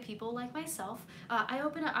self-employed people like myself, I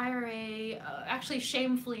opened an IRA, actually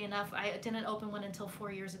shamefully enough, I didn't open one until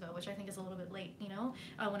 4 years ago, which I think is a little bit late, you know,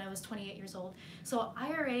 when I was 28 years old. So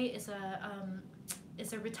IRA is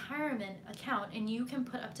a retirement account, and you can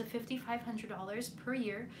put up to $5,500 per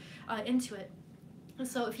year into it.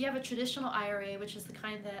 So if you have a traditional IRA, which is the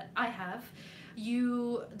kind that I have,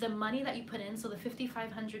 the money that you put in, so the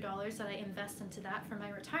 $5,500 that I invest into that for my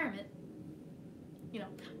retirement, you know,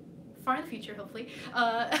 far in the future, hopefully,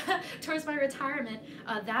 towards my retirement,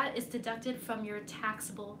 that is deducted from your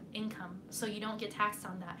taxable income. So you don't get taxed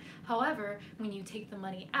on that. However, when you take the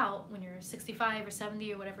money out, when you're 65 or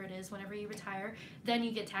 70 or whatever it is, whenever you retire, then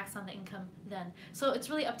you get taxed on the income then. So it's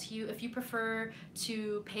really up to you. If you prefer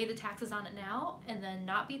to pay the taxes on it now and then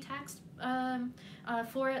not be taxed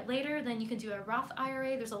for it later, then you can do a Roth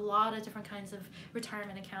IRA. There's a lot of different kinds of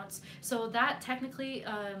retirement accounts. So that technically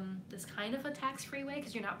is kind of a tax-free way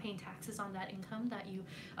because you're not paying taxes on that income that you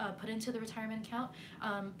put into the retirement account.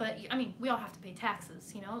 But I mean, we all have to pay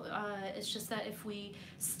taxes, you know. It's just that if we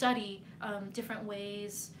study different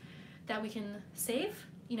ways that we can save,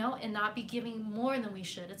 you know, and not be giving more than we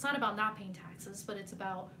should. It's not about not paying taxes, but it's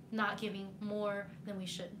about not giving more than we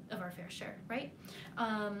should of our fair share, right?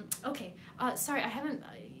 Okay, sorry, I haven't,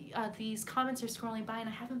 these comments are scrolling by and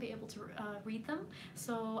I haven't been able to read them,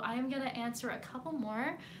 so I'm gonna answer a couple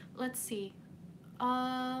more. Let's see.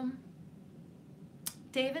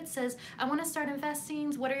 David says, I want to start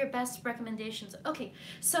investing. What are your best recommendations? Okay,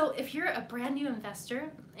 so if you're a brand new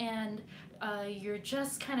investor and you're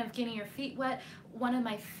just kind of getting your feet wet, one of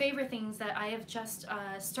my favorite things that I have just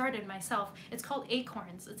started myself, it's called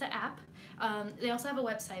Acorns. It's an app. They also have a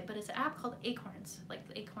website, but it's an app called Acorns, like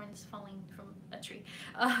the acorns falling from a tree.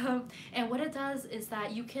 And what it does is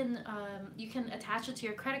that you can attach it to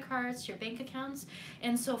your credit cards, to your bank accounts,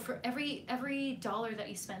 and so for every dollar that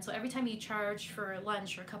you spend, so every time you charge for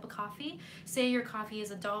lunch or a cup of coffee, say your coffee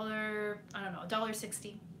is $1, I don't know,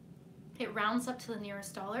 $1.60. It rounds up to the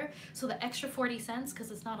nearest dollar, so the extra 40 cents,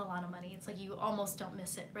 because it's not a lot of money, it's like you almost don't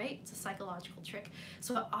miss it, right? It's a psychological trick.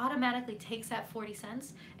 So it automatically takes that 40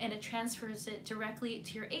 cents and it transfers it directly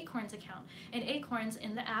to your Acorns account. And Acorns,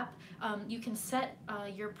 in the app, you can set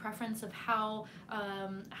your preference of how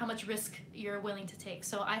much risk you're willing to take.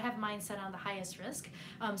 So I have mine set on the highest risk,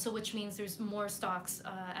 so which means there's more stocks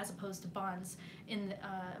as opposed to bonds in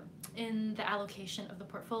the allocation of the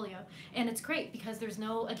portfolio. And it's great because there's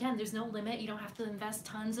no limit. You don't have to invest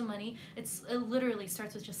tons of money. It literally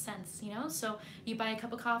starts with just cents, you know? So you buy a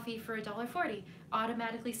cup of coffee for $1.40,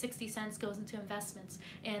 automatically 60 cents goes into investments.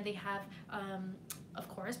 And they have, of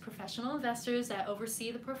course, professional investors that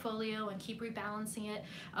oversee the portfolio and keep rebalancing it.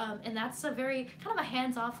 And that's a very kind of a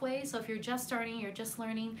hands-off way. So if you're just starting, you're just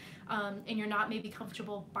learning, and you're not maybe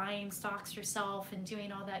comfortable buying stocks yourself and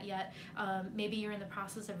doing all that yet, maybe you're in the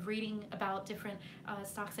process of reading about different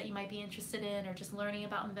stocks that you might be interested in, or just learning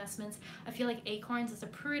about investments, I feel like Acorns is a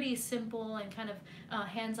pretty simple and kind of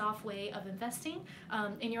hands-off way of investing,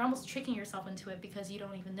 and you're almost tricking yourself into it because you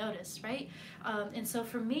don't even notice, right? And so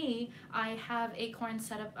for me, I have Acorns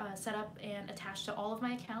set up and attached to all of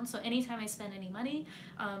my accounts. So anytime I spend any money,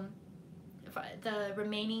 the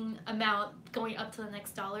remaining amount going up to the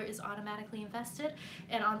next dollar is automatically invested,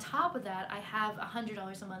 and on top of that I have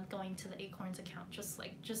 $100 a month going to the Acorns account,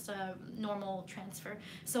 just a normal transfer.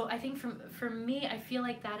 So I think for me, I feel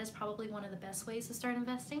like that is probably one of the best ways to start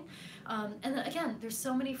investing. And then again, there's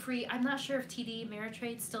so many free, I'm not sure if TD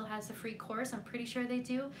Ameritrade still has a free course. I'm pretty sure they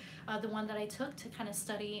do, the one that I took to kind of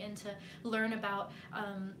study and to learn about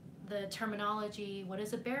the terminology. What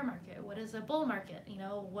is a bear market? What is a bull market? You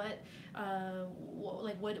know, what are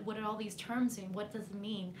all these terms mean? What does it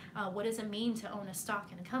mean? What does it mean to own a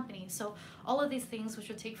stock in a company? So all of these things, which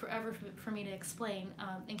would take forever for me to explain,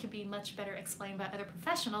 and can be much better explained by other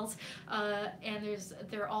professionals, and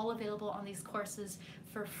they're all available on these courses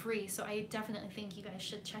for free. So I definitely think you guys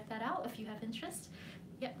should check that out if you have interest.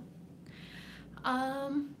 Yep.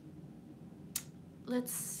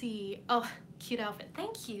 Let's see. Oh, cute outfit.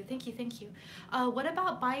 Thank you. What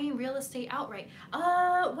about buying real estate outright?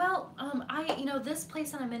 This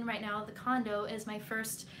place that I'm in right now, the condo, is my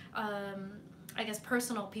first, I guess,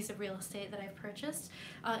 personal piece of real estate that I've purchased.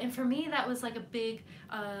 And for me, that was like a big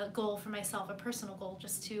goal for myself, a personal goal,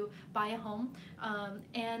 just to buy a home.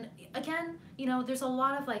 And again, you know, there's a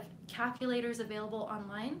lot of like calculators available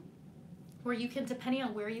online, where you can, depending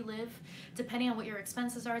on where you live, depending on what your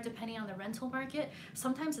expenses are, depending on the rental market,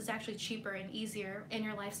 sometimes it's actually cheaper and easier in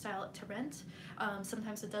your lifestyle to rent.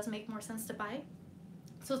 Sometimes it does make more sense to buy.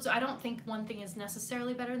 So I don't think one thing is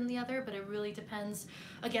necessarily better than the other, but it really depends,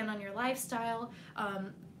 again, on your lifestyle.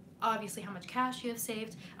 Obviously how much cash you have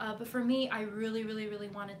saved, but for me, I really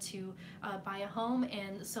wanted to buy a home,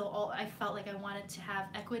 and so I felt like I wanted to have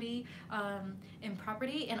equity in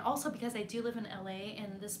property, and also because I do live in LA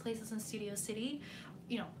and this place is in Studio City,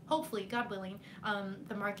 you know, hopefully, God willing,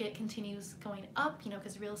 the market continues going up, you know,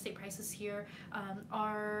 because real estate prices here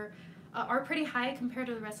are pretty high compared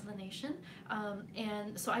to the rest of the nation,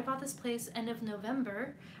 and so I bought this place end of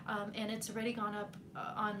November, and it's already gone up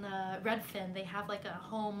on Redfin. They have like a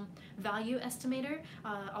home value estimator,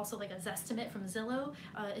 also like a Zestimate from Zillow.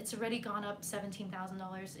 It's already gone up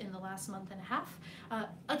 $17,000 in the last month and a half.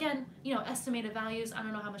 Again, you know, estimated values, I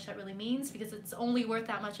don't know how much that really means because it's only worth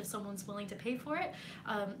that much if someone's willing to pay for it.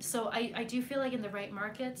 So I do feel like in the right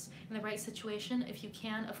markets, in the right situation, if you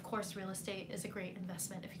can, of course, real estate is a great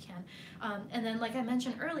investment if you can. And then, like I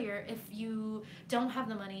mentioned earlier, if you don't have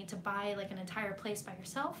the money to buy like an entire place by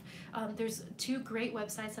yourself, there's two great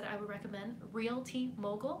websites that I would recommend. Realty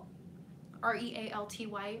Mogul,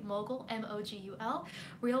 R-E-A-L-T-Y, Mogul, M-O-G-U-L,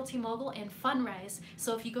 Realty Mogul, and Fundrise.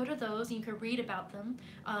 So if you go to those, you can read about them,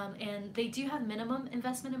 and they do have minimum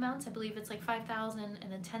investment amounts. I believe it's like 5,000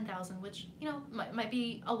 and then 10,000, which, you know, might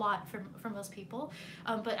be a lot for most people,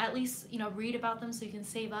 but at least, you know, read about them so you can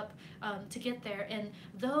save up to get there. And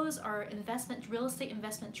those are real estate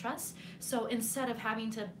investment trusts. So instead of having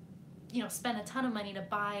to, you know, spend a ton of money to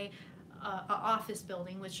buy an office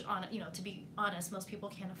building, which, you know, to be honest, most people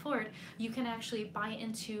can't afford, you can actually buy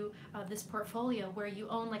into this portfolio where you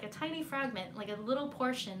own like a tiny fragment, like a little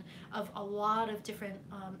portion of a lot of different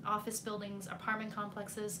office buildings, apartment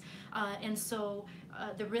complexes, and so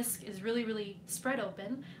the risk is really, really spread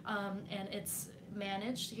open, and it's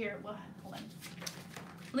managed here. Well, hold on.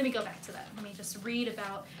 Let me go back to that. Let me just read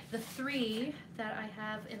about the 3 that I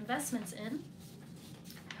have investments in.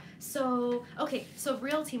 So, okay, so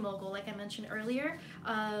Realty Mogul, like I mentioned earlier,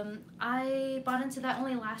 I bought into that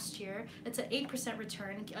only last year. It's an 8%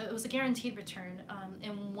 return. It was a guaranteed return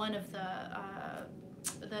in one of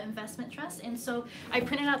the investment trusts. And so I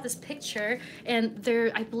printed out this picture, and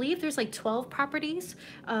I believe there's like 12 properties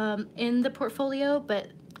in the portfolio, but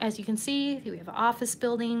as you can see, we have an office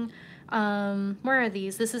building. Where are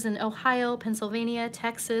these? This is in Ohio, Pennsylvania,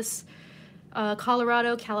 Texas,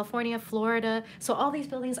 Colorado, California, Florida. So all these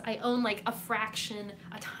buildings, I own like a fraction,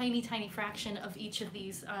 a tiny, tiny fraction of each of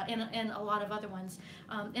these, and a lot of other ones.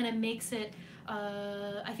 And it makes it,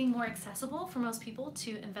 I think, more accessible for most people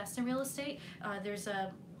to invest in real estate. There's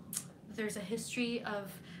a history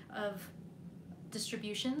of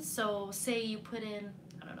distributions. So say you put in,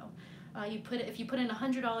 I don't know, if you put in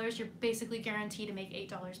 $100, you're basically guaranteed to make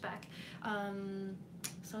 $8 back.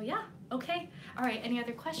 So yeah, okay. All right, any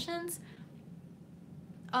other questions?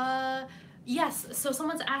 Yes, so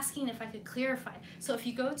someone's asking if I could clarify. So if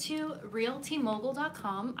you go to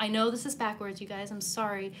realtymogul.com, I know this is backwards, you guys, I'm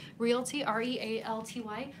sorry. Realty,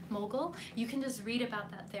 R-E-A-L-T-Y, Mogul, you can just read about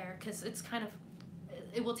that there, because it's kind of,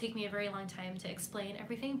 it will take me a very long time to explain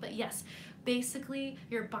everything, but yes, basically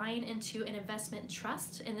you're buying into an investment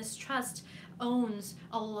trust, and this trust owns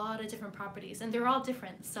a lot of different properties, and they're all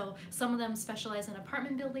different. So some of them specialize in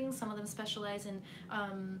apartment buildings, some of them specialize in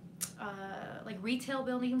like retail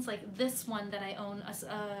buildings, like this one that I own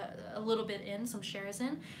a little bit in, some shares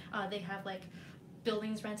in. They have like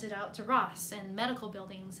buildings rented out to Ross, and medical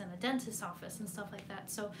buildings, and a dentist's office, and stuff like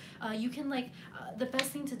that. So you can the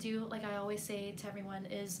best thing to do, like I always say to everyone,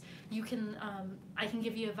 is you can, I can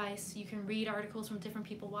give you advice, you can read articles from different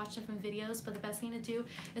people, watch different videos, but the best thing to do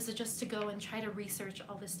is just to go and try to research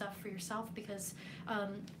all this stuff for yourself, because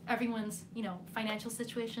everyone's, you know, financial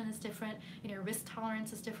situation is different, you know, risk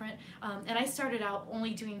tolerance is different, and I started out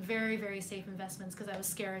only doing very, very safe investments because I was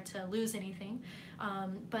scared to lose anything.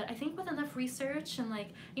 But I think with enough research and, like,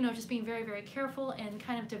 you know, just being very, very careful and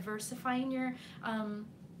kind of diversifying your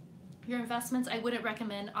investments, I wouldn't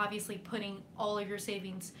recommend obviously putting all of your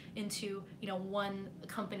savings into, you know, one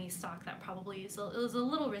company stock. That probably is a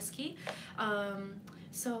little risky.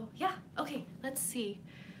 So yeah, okay, let's see.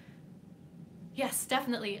 Yes,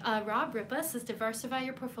 definitely. Rob Ripa says diversify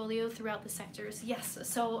your portfolio throughout the sectors. Yes,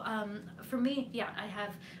 so for me, yeah, I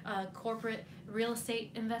have corporate real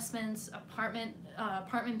estate investments, apartment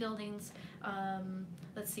buildings,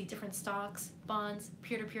 let's see, different stocks, bonds,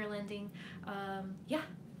 peer-to-peer lending. Yeah,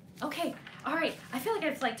 okay, all right. I feel like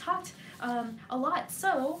I've talked a lot.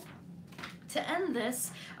 So to end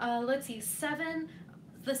this, let's see,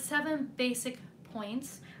 the seven basic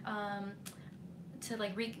points. To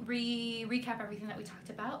recap everything that we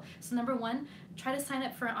talked about. So number 1, try to sign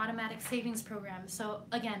up for an automatic savings program. So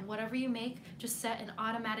again, whatever you make, just set an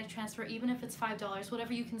automatic transfer, even if it's $5,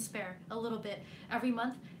 whatever you can spare, a little bit every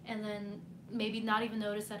month, and then maybe not even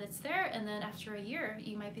notice that it's there, and then after a year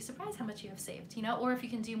you might be surprised how much you have saved, you know, or if you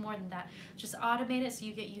can do more than that, just automate it so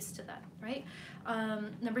you get used to that, right?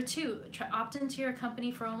 Number 2, opt into your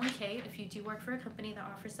company 401k if you do work for a company that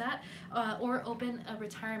offers that, or open a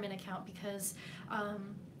retirement account, because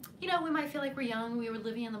you know, we might feel like we're young, we were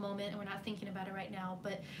living in the moment, and we're not thinking about it right now,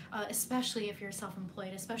 but especially if you're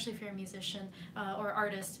self-employed, especially if you're a musician or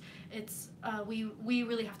artist, it's we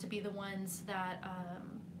really have to be the ones that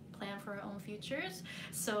plan for our own futures.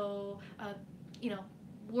 So you know,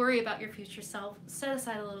 worry about your future self, set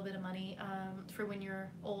aside a little bit of money for when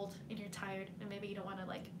you're old and you're tired and maybe you don't want to,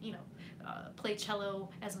 like, you know, play cello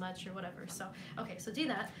as much or whatever. So okay, so do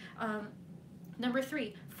that. Number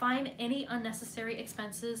 3, find any unnecessary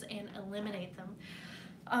expenses and eliminate them.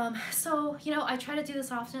 So, you know, I try to do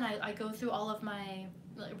this often. I go through all of my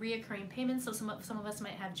reoccurring payments, so some of us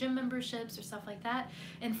might have gym memberships or stuff like that,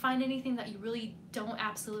 and find anything that you really don't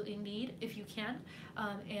absolutely need if you can,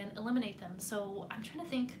 and eliminate them. So I'm trying to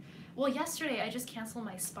think, Well, yesterday I just canceled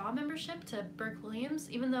my spa membership to Burke Williams,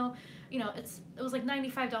 even though, you know, it was like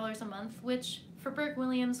 $95 a month, which for Burke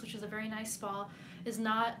Williams, which is a very nice spa, is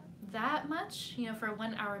not that much, you know, for a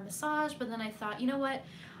 1 hour massage. But then I thought, you know what?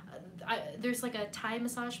 There's like a Thai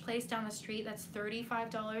massage place down the street that's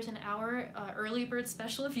 $35 an hour, early bird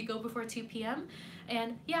special if you go before 2 p.m.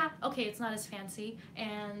 And yeah, okay, it's not as fancy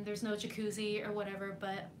and there's no jacuzzi or whatever,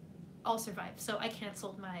 but I'll survive. So I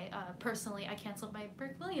canceled my, personally, I canceled my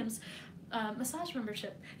Burke Williams massage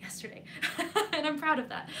membership yesterday. And I'm proud of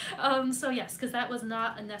that. So yes, because that was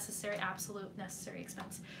not a necessary, absolute necessary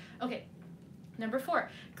expense. Okay, number 4,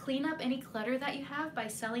 clean up any clutter that you have by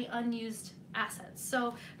selling unused assets.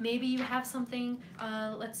 So maybe you have something,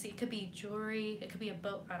 let's see, it could be jewelry, it could be a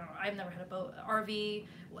boat, I don't know, I've never had a boat, RV,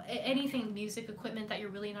 anything, music equipment that you're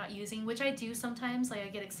really not using, which I do sometimes. Like I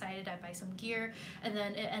get excited, I buy some gear, and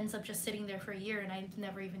then it ends up just sitting there for a year and I've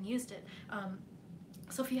never even used it.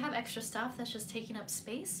 So if you have extra stuff that's just taking up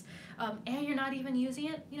space, and you're not even using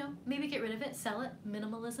it, you know, maybe get rid of it, sell it,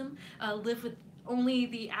 minimalism, live with only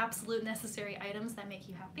the absolute necessary items that make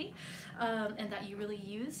you happy, and that you really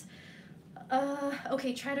use.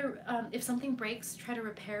 Okay, try to, if something breaks, try to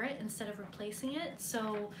repair it instead of replacing it.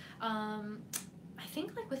 So, I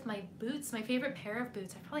think like with my boots, my favorite pair of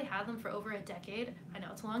boots, I've probably had them for over a decade. I know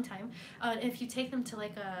it's a long time. If you take them to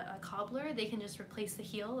like a cobbler, they can just replace the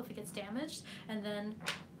heel if it gets damaged, and then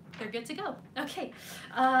they're good to go. Okay,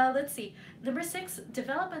 let's see. Number 6,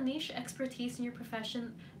 develop a niche expertise in your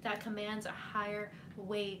profession that commands a higher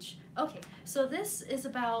wage. Okay, so this is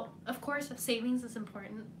about, of course, savings is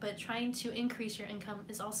important, but trying to increase your income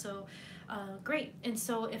is also great. And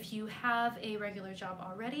so if you have a regular job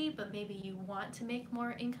already, but maybe you want to make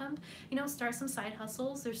more income, you know, start some side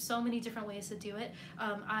hustles. There's so many different ways to do it.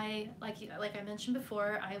 Like I mentioned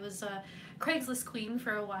before, I was a Craigslist queen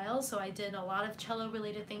for a while, so I did a lot of cello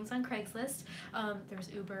related things on Craigslist. There's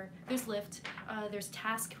Uber, there's Lyft, there's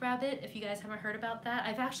TaskRabbit, if you guys haven't heard about that.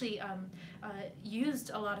 I've actually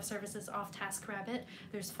used a lot of services off TaskRabbit.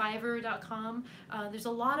 There's Fiverr.com. There's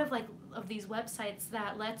a lot of of these websites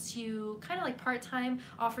that lets you kind of like part-time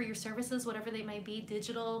offer your services, whatever they might be,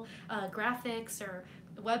 digital, graphics, or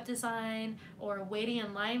web design, or waiting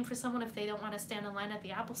in line for someone if they don't want to stand in line at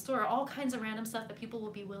the Apple Store, all kinds of random stuff that people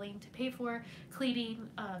will be willing to pay for, cleaning,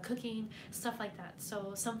 cooking, stuff like that.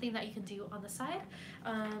 So something that you can do on the side.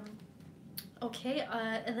 Okay,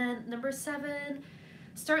 and then number 7,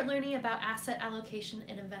 start learning about asset allocation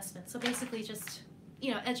and investment. So basically just,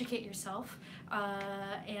 you know, educate yourself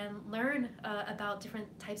and learn about different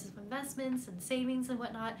types of investments and savings and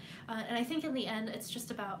whatnot. And I think in the end, it's just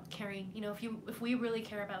about caring. You know, if we really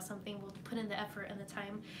care about something, we'll put in the effort and the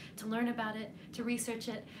time to learn about it, to research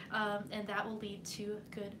it, and that will lead to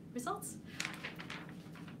good results.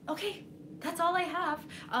 Okay, that's all I have.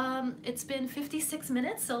 It's been 56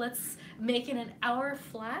 minutes, so let's make it an hour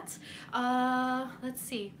flat. Let's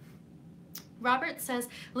see. Robert says,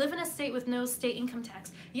 live in a state with no state income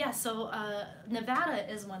tax. Yeah, so Nevada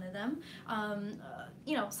is one of them.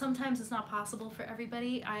 You know, sometimes it's not possible for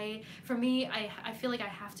everybody. For me, I feel like I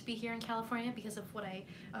have to be here in California because of what I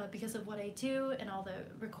do and all the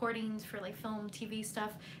recordings for like film, TV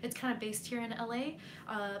stuff. It's kind of based here in LA.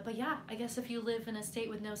 But yeah, I guess if you live in a state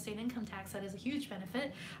with no state income tax, that is a huge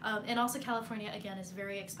benefit. And also California, again, is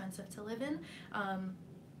very expensive to live in.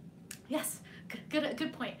 Yes,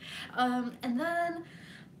 good point. And then,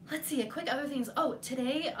 let's see, a quick other things. Oh,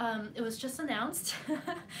 today, it was just announced,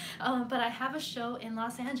 but I have a show in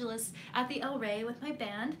Los Angeles at the El Rey with my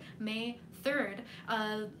band, May 3rd.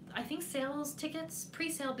 I think tickets,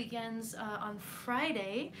 pre-sale begins on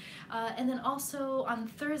Friday, and then also on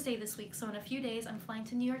Thursday this week, so in a few days, I'm flying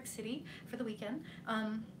to New York City for the weekend.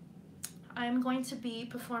 I'm going to be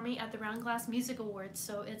performing at the Round Glass Music Awards,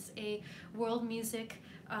 so it's a world music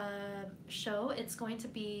show. It's going to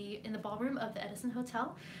be in the ballroom of the Edison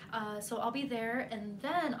Hotel, so I'll be there. And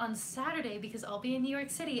then on Saturday, because I'll be in New York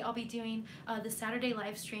City, I'll be doing the Saturday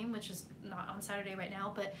live stream, which is not on Saturday right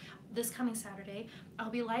now, but this coming Saturday, I'll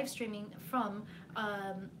be live streaming from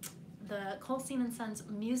the Colstein & Sons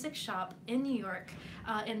Music Shop in New York,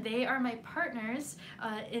 and they are my partners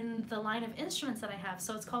in the line of instruments that I have.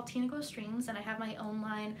 So it's called Tinago Strings, and I have my own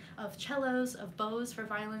line of cellos, of bows for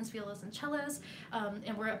violins, violas, and cellos,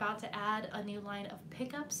 and we're about to add a new line of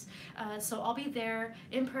pickups. So I'll be there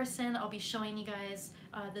in person. I'll be showing you guys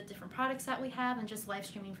the different products that we have and just live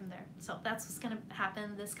streaming from there. So that's what's going to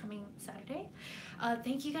happen this coming Saturday.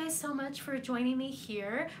 Thank you guys so much for joining me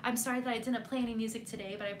here. I'm sorry that I didn't play any music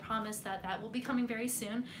today, but I promise that will be coming very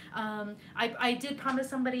soon. I did promise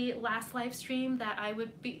somebody last live stream that I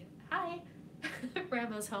would be, hi,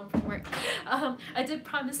 Ramo's home from work. I did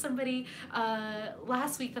promise somebody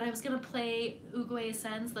last week that I was gonna play Oogway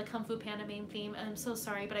Ascends, the Kung Fu Panda main theme, and I'm so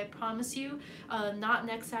sorry, but I promise you, not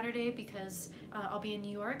next Saturday because I'll be in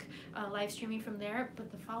New York, live streaming from there,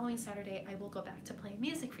 but the following Saturday I will go back to playing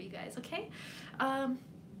music for you guys, okay?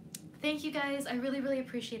 Thank you guys, I really, really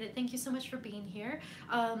appreciate it. Thank you so much for being here.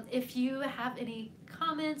 If you have any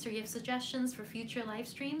comments or you have suggestions for future live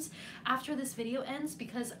streams after this video ends,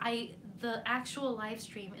 because the actual live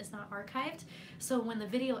stream is not archived, so when the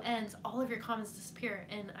video ends, all of your comments disappear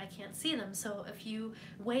and I can't see them. So if you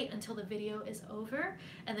wait until the video is over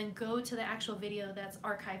and then go to the actual video that's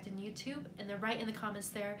archived in YouTube and then write in the comments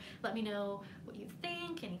there, let me know what you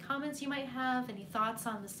think, any comments you might have, any thoughts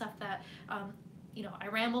on the stuff that you know, I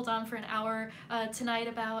rambled on for an hour tonight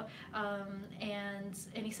about, and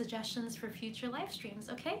any suggestions for future live streams,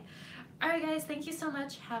 okay? Alright guys, thank you so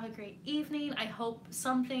much. Have a great evening. I hope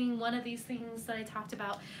one of these things that I talked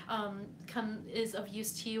about is of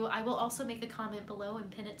use to you. I will also make a comment below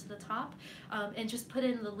and pin it to the top, and just put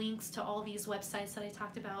in the links to all these websites that I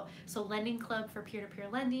talked about. So Lending Club for peer-to-peer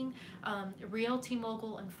lending, Realty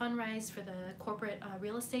Mogul and Fundrise for the corporate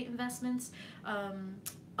real estate investments.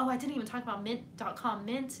 Oh, I didn't even talk about Mint.com.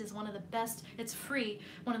 Mint is one of the best, it's free,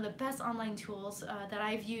 one of the best online tools that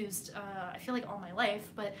I've used, I feel like all my life,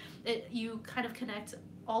 but you kind of connect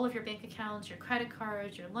all of your bank accounts, your credit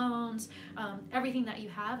cards, your loans, everything that you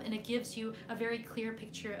have, and it gives you a very clear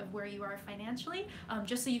picture of where you are financially,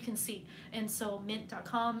 just so you can see. And so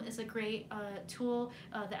Mint.com is a great tool.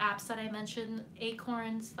 The apps that I mentioned,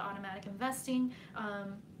 Acorns, the automatic investing,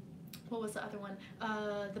 what was the other one?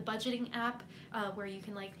 The budgeting app, where you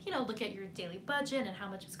can, like, you know, look at your daily budget and how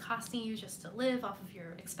much it's costing you just to live off of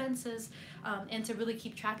your expenses, and to really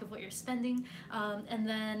keep track of what you're spending. And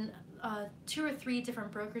then 2 or 3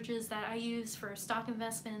 different brokerages that I use for stock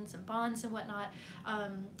investments and bonds and whatnot,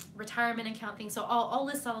 retirement account things. So I'll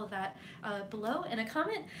list all of that below in a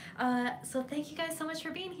comment. So thank you guys so much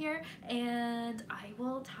for being here, and I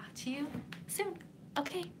will talk to you soon.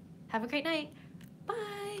 Okay, have a great night.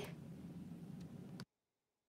 Bye.